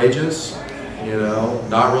was courageous, you know,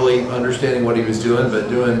 not really understanding what he was doing, but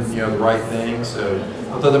doing, you know, the right thing. So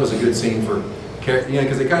I thought that was a good scene for, you know,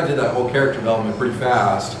 because they kind of did that whole character development pretty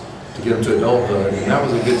fast to get him to adulthood, and that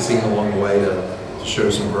was a good scene along the way to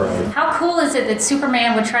show some growth. How cool is it that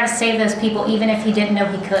Superman would try to save those people even if he didn't know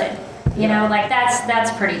he could? You know, like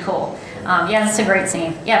that's pretty cool. Yeah, that's a great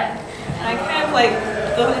scene. Yep. And I kind of like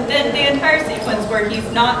the entire sequence where he's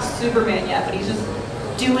not Superman yet, but he's just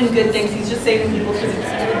doing good things. He's just saving people because he's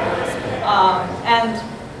good. And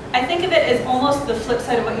I think of it as almost the flip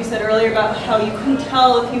side of what you said earlier about how you couldn't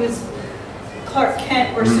tell if he was Clark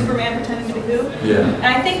Kent or Superman pretending to be who. Yeah. And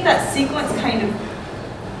I think that sequence kind of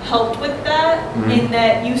helped with that, in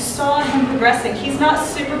that you saw him progressing. He's not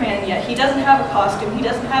Superman yet. He doesn't have a costume. He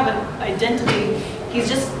doesn't have an identity. He's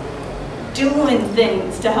just doing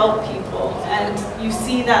things to help people, and you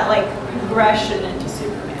see that like progression into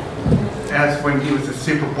Superman. As when he was a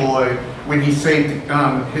Superboy, when he saved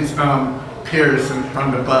his peers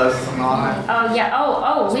from the bus and all that. Oh yeah.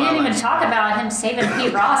 Oh, we didn't even talk about him saving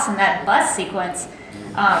Pete Ross in that bus sequence.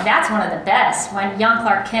 That's one of the best. When young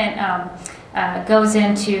Clark Kent goes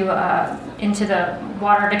into the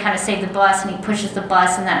water to kind of save the bus, and he pushes the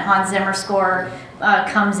bus, and that Hans Zimmer score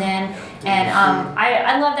comes in, and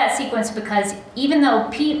I love that sequence because even though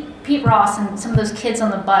Pete Ross and some of those kids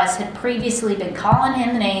on the bus had previously been calling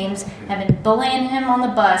him names, had been bullying him on the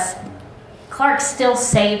bus, Clark still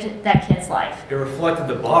saved that kid's life. It reflected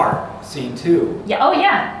the bar scene too. Yeah. Oh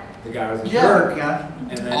yeah. The guy was a Yeah, jerk. yeah.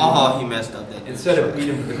 And then he messed up that. Instead of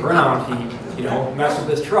beating him to the ground, he, messed with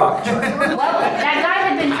his truck. Well, that guy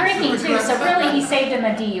had been drinking too, so really he saved him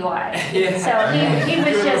a DUI. Yeah. So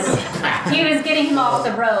he was getting him off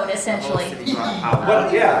the road essentially.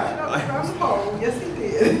 But yeah. Yes, he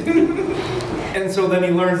did. And so then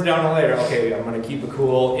he learns down the later, okay, I'm going to keep it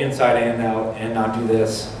cool inside and out and not do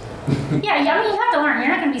this. Yeah, I mean, you have to learn. You're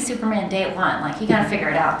not going to be Superman day one. Like, you got to figure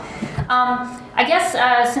it out. I guess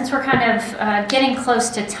since we're kind of getting close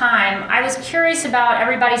to time, I was curious about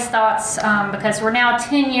everybody's thoughts because we're now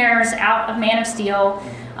 10 years out of Man of Steel.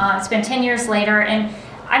 It's been 10 years later, and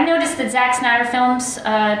I've noticed that Zack Snyder films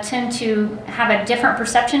tend to have a different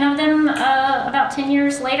perception of them about 10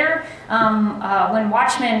 years later. When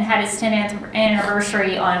Watchmen had its 10th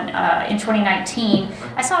anniversary in 2019,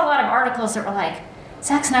 I saw a lot of articles that were like,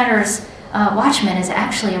 Zack Snyder's Watchmen is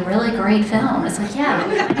actually a really great film. It's like, yeah, I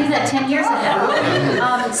knew that 10 years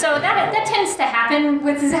ago. So that tends to happen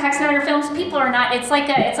with Zack Snyder films. People are not. It's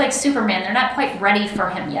like Superman. They're not quite ready for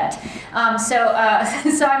him yet. So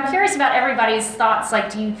I'm curious about everybody's thoughts. Like,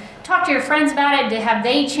 do you talk to your friends about it? Have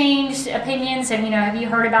they changed opinions? And have you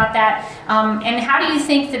heard about that? And how do you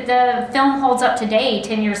think that the film holds up today,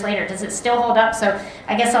 10 years later? Does it still hold up? So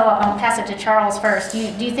I guess I'll pass it to Charles first. Do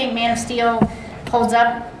you think Man of Steel holds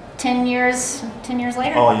up 10 years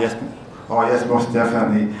later? Oh yes, most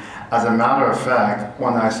definitely. As a matter of fact,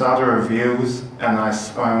 when I saw the reviews and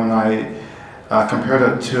when I compared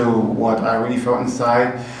it to what I really felt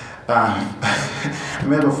inside, I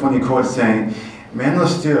made a funny quote saying, Man of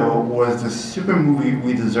Steel was the super movie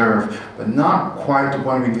we deserve, but not quite the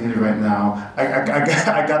one we needed right now. I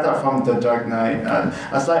got that from The Dark Knight. I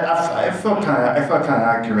felt kind of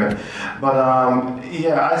accurate, but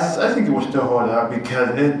I think it will still hold up because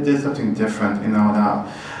it did something different.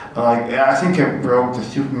 I think it broke the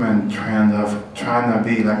Superman trend of trying to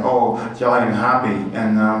be like, jolly and happy,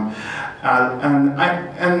 and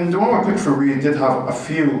the one with Christopher Reeve did have a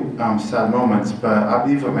few sad moments, but I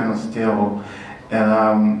believe with Man of Steel.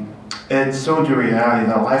 And it showed the reality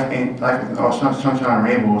that life ain't sunshine and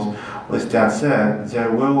rainbows. As Dad said,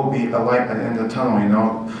 there will be a light at the end of the tunnel.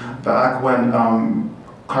 Back when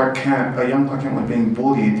Clark Kent, a young Clark Kent, was being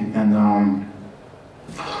bullied, and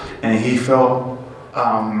he felt,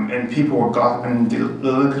 and people were gossiping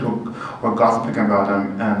about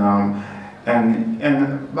him,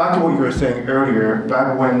 and back to what you were saying earlier,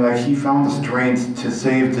 back when he found the strength to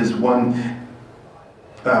save this one.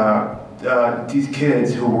 These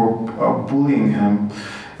kids who were bullying him,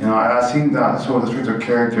 I think that sort of the strength of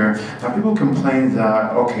character. Now people complain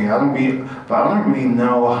that I don't really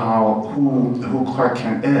know who Clark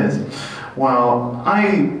Kent is. Well,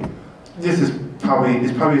 this is probably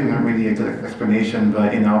isn't really a good explanation,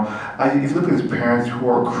 but if you look at his parents who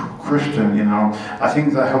are Christian, I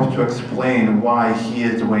think that helps to explain why he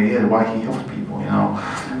is the way he is, why he helps people,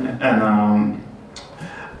 and.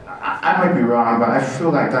 I might be wrong, but I feel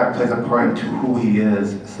like that plays a part into who he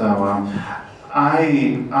is. So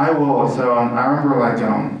I will. So I remember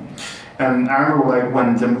and I remember like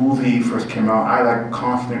when the movie first came out, I like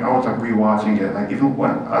constantly, I was like rewatching it. Like even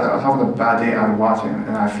when I was having a bad day, I would watch it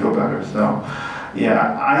and I feel better. So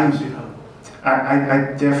yeah,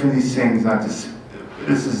 I definitely think that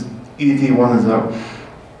this is easily one of the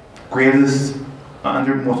greatest,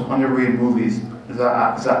 most underrated movies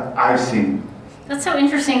that I've seen. That's so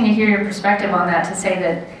interesting to hear your perspective on that, to say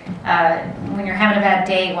that when you're having a bad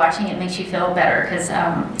day, watching it makes you feel better. Because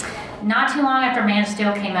not too long after Man of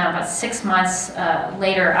Steel came out, about 6 months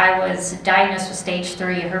later, I was diagnosed with stage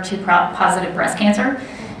 3 HER2 positive breast cancer.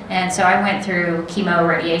 And so I went through chemo,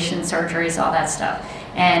 radiation, surgeries, all that stuff.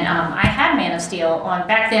 And I had Man of Steel on,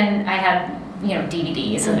 back then I had,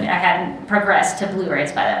 DVDs, and I hadn't progressed to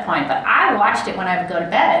Blu-rays by that point. But I watched it when I would go to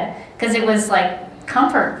bed, because it was like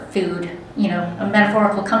comfort food, a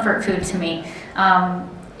metaphorical comfort food to me.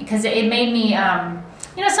 Because it made me,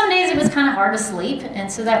 some days it was kind of hard to sleep,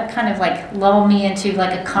 and so that kind of like lulled me into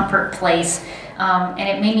like a comfort place. And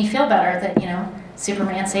it made me feel better that,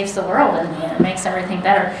 Superman saves the world and makes everything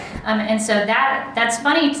better. And so that's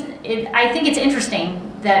funny. I think it's interesting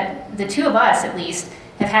that the two of us, at least,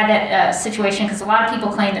 have had that situation, because a lot of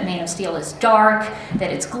people claim that Man of Steel is dark,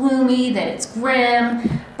 that it's gloomy, that it's grim.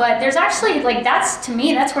 But there's actually, to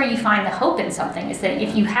me, that's where you find the hope in something, is that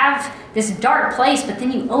if you have this dark place, but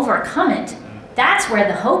then you overcome it, that's where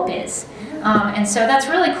the hope is. And so that's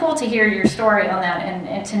really cool to hear your story on that,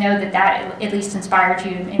 and to know that at least inspired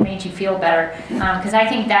you and made you feel better. Because I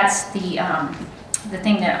think that's the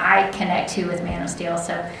thing that I connect to with Man of Steel.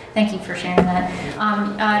 So thank you for sharing that.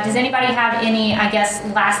 Does anybody have any,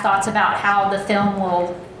 last thoughts about how the film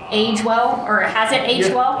will age well, or has it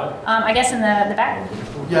aged well? I guess in the back?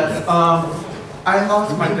 Yes. I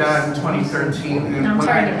lost my dad in 2013, and when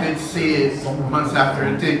I did see it months after,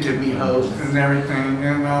 it did give me hope and everything.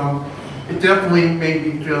 And it definitely made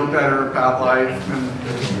me feel better about life and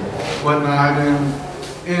whatnot.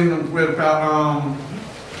 And with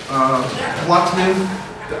Watchmen,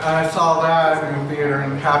 I saw that in the theater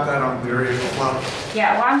and have that on Blu-ray as well.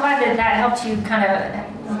 Yeah, well, I'm glad that helped you kind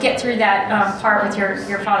of get through that part with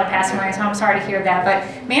your father passing away, so I'm sorry to hear that.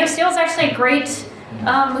 But Man of Steel is actually a great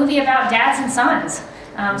movie about dads and sons.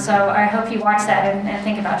 So I hope you watch that and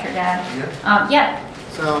think about your dad. Yeah.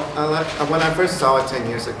 So when I first saw it 10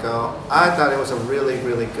 years ago, I thought it was a really,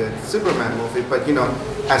 really good Superman movie. But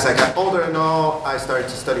as I got older and all, I started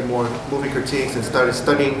to study more movie critiques and started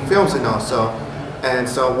studying films and all. So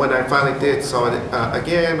when I finally did saw it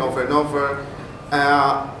again over and over,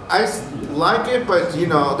 I like it, but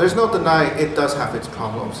there's no denying it does have its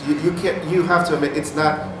problems. You have to admit it's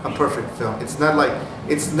not a perfect film. It's not like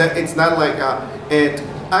and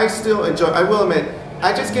I still enjoy. I will admit.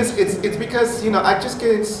 I just guess it's because I just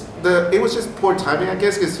guess it was just poor timing, I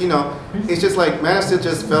guess, because it's just like Man of Steel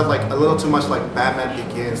just felt like a little too much like Batman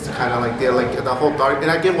Begins, to kind of like the whole dark. And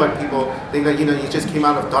I get why people think that you just came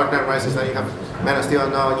out of Dark Knight Rises, now you have Man of Steel.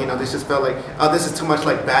 No, this just felt like this is too much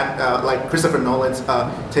like like Christopher Nolan's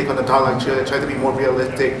take on the Dark Knight trilogy, tried to be more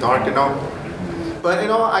realistic, dark and all. But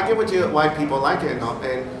I get why people like it and all,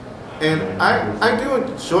 and I do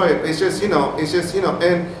enjoy it. It's just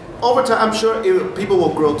and. Over time, I'm sure people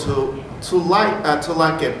will grow to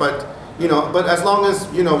like it, but but as long as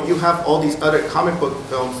you have all these other comic book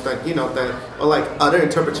films that that are like other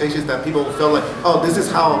interpretations that people feel like, oh, this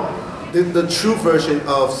is how the true version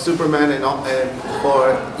of Superman and all,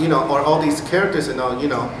 or all these characters and all,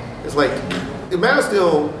 it's like Man of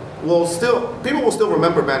Steel people will still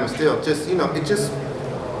remember Man of Steel. Just it just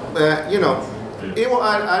it will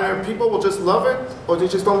either people will just love it or they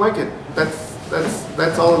just don't like it.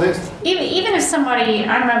 That's all it is. Even if somebody,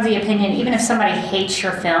 I'm of the opinion, even if somebody hates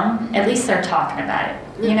your film, at least they're talking about it.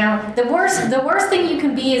 The worst thing you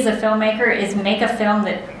can be as a filmmaker is make a film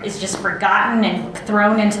that is just forgotten and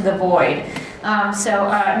thrown into the void. No,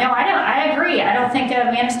 I agree. I don't think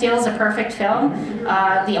Man of Steel is a perfect film.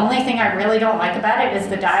 The only thing I really don't like about it is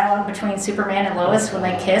the dialogue between Superman and Lois when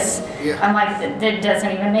they kiss. Yeah. I'm like, that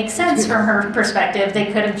doesn't even make sense from her perspective. They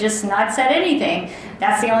could have just not said anything.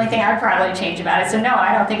 That's the only thing I'd probably change about it. So no,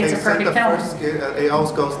 I don't think it's a perfect film. It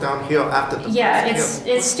always goes downhill after the first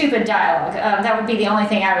it's stupid dialogue. That would be the only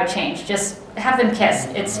thing I would change. Just have them kiss.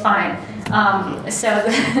 It's fine. So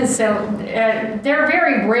they're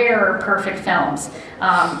very rare perfect films.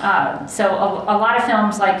 So a lot of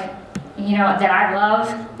films that I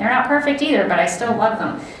love, they're not perfect either, but I still love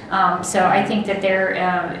them. So I think that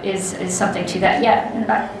there is something to that. Yeah, in the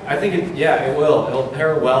back. I think it will. It'll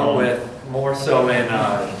pair well with more so in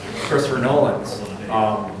Christopher Nolan's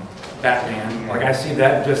Batman. Like I see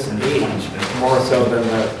that just in age more so than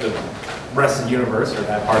the rest of the universe or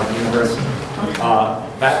that part of the universe.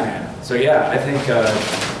 Batman. So yeah, I think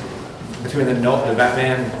between the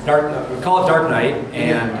Batman, we call it Dark Knight,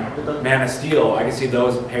 and Man of Steel, I can see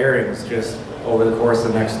those pairings just over the course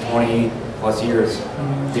of the next 20 plus years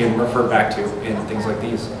being referred back to in things like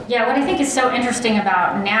these. Yeah, what I think is so interesting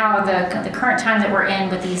about now the current time that we're in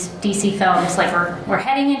with these DC films, like we're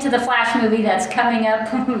heading into the Flash movie that's coming up,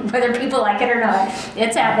 whether people like it or not,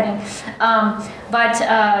 it's happening. But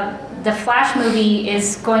the Flash movie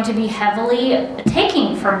is going to be heavily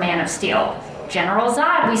taking from Man of Steel. General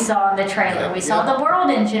Zod we saw in the trailer. We saw the World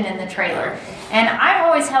Engine in the trailer. And I've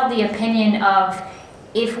always held the opinion of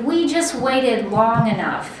if we just waited long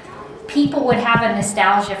enough, people would have a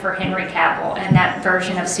nostalgia for Henry Cavill and that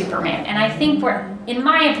version of Superman. And I think in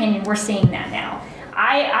my opinion, we're seeing that now.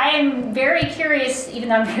 I am very curious, even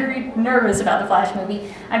though I'm very nervous about the Flash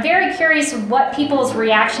movie, I'm very curious what people's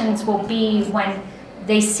reactions will be when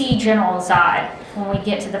they see General Zod. When we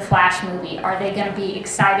get to the Flash movie, are they going to be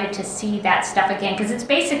excited to see that stuff again? Because it's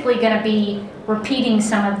basically going to be repeating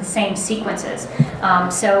some of the same sequences.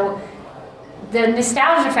 So the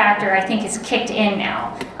nostalgia factor, I think, is kicked in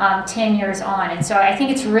now, 10 years on. And so I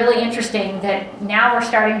think it's really interesting that now we're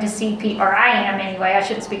starting to see people, or I am anyway, I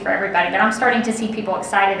shouldn't speak for everybody, but I'm starting to see people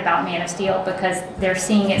excited about Man of Steel because they're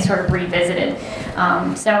seeing it sort of revisited.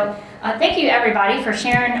 Thank you, everybody, for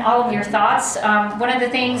sharing all of your thoughts. One of the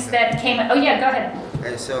things that came... Oh, yeah, go ahead.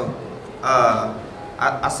 Okay, so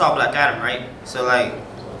I saw Black Adam, right? So, like,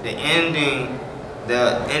 the ending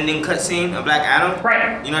cutscene of Black Adam,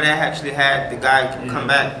 right? You know, they actually had the guy come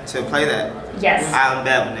back to play that. Yes. I'm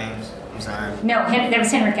bad with names. I'm sorry. No, that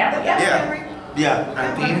was Henry Cavill. Yeah.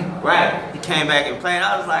 Right. He came back and played.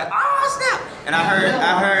 I was like, oh snap! And I heard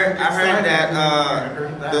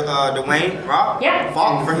that Dwayne Rock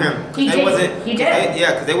fought for him. He did.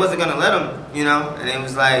 Because they wasn't gonna let him, you know. And it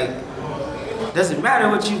was like, doesn't matter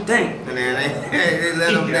what you think. And then they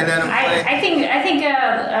let him play. I think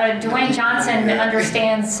Dwayne Johnson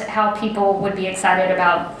understands how people would be excited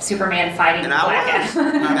about Superman fighting Black Adam.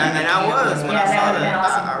 And I was when I saw that.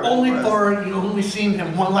 Awesome. Only for you only seen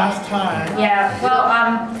him one last time. Yeah. Well,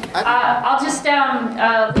 I'll just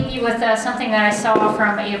leave you with something that I saw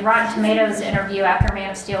from a Rotten Tomatoes interview after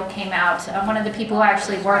Man of Steel came out. One of the people who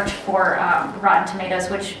actually worked for Rotten Tomatoes,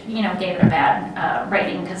 which gave it a bad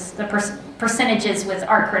rating because the percentages with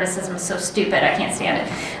art criticism is so stupid. I can't stand it.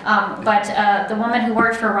 But the woman who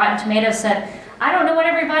worked for Rotten Tomatoes said, I don't know what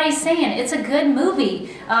everybody's saying. It's a good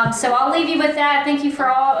movie. So I'll leave you with that. Thank you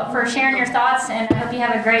for sharing your thoughts, and I hope you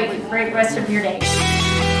have a great rest of your day.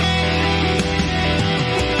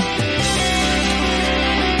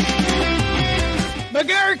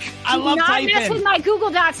 McGurk, I love typing. Not mess with my Google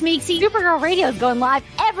Docs, Meeksy. Supergirl Radio is going live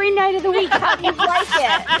every night of the week. How do you like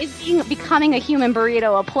it? Is becoming a human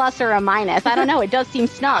burrito a plus or a minus? I don't know. It does seem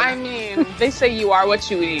snug. I mean, they say you are what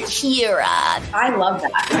you eat. Kira. I love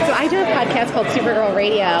that. So I do a podcast called Supergirl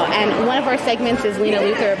Radio, and one of our segments is Lena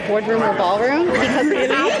Luthor, Boardroom or Ballroom,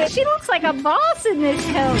 because she looks like a boss in this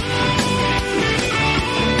coat.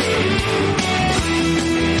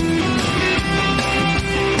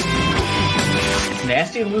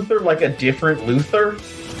 Nasty Luthor like a different Luthor?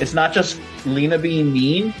 It's not just Lena being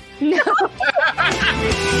mean? No.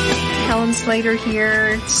 Helen Slater here.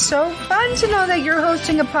 It's so fun to know that you're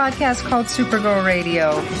hosting a podcast called Supergirl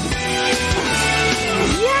Radio.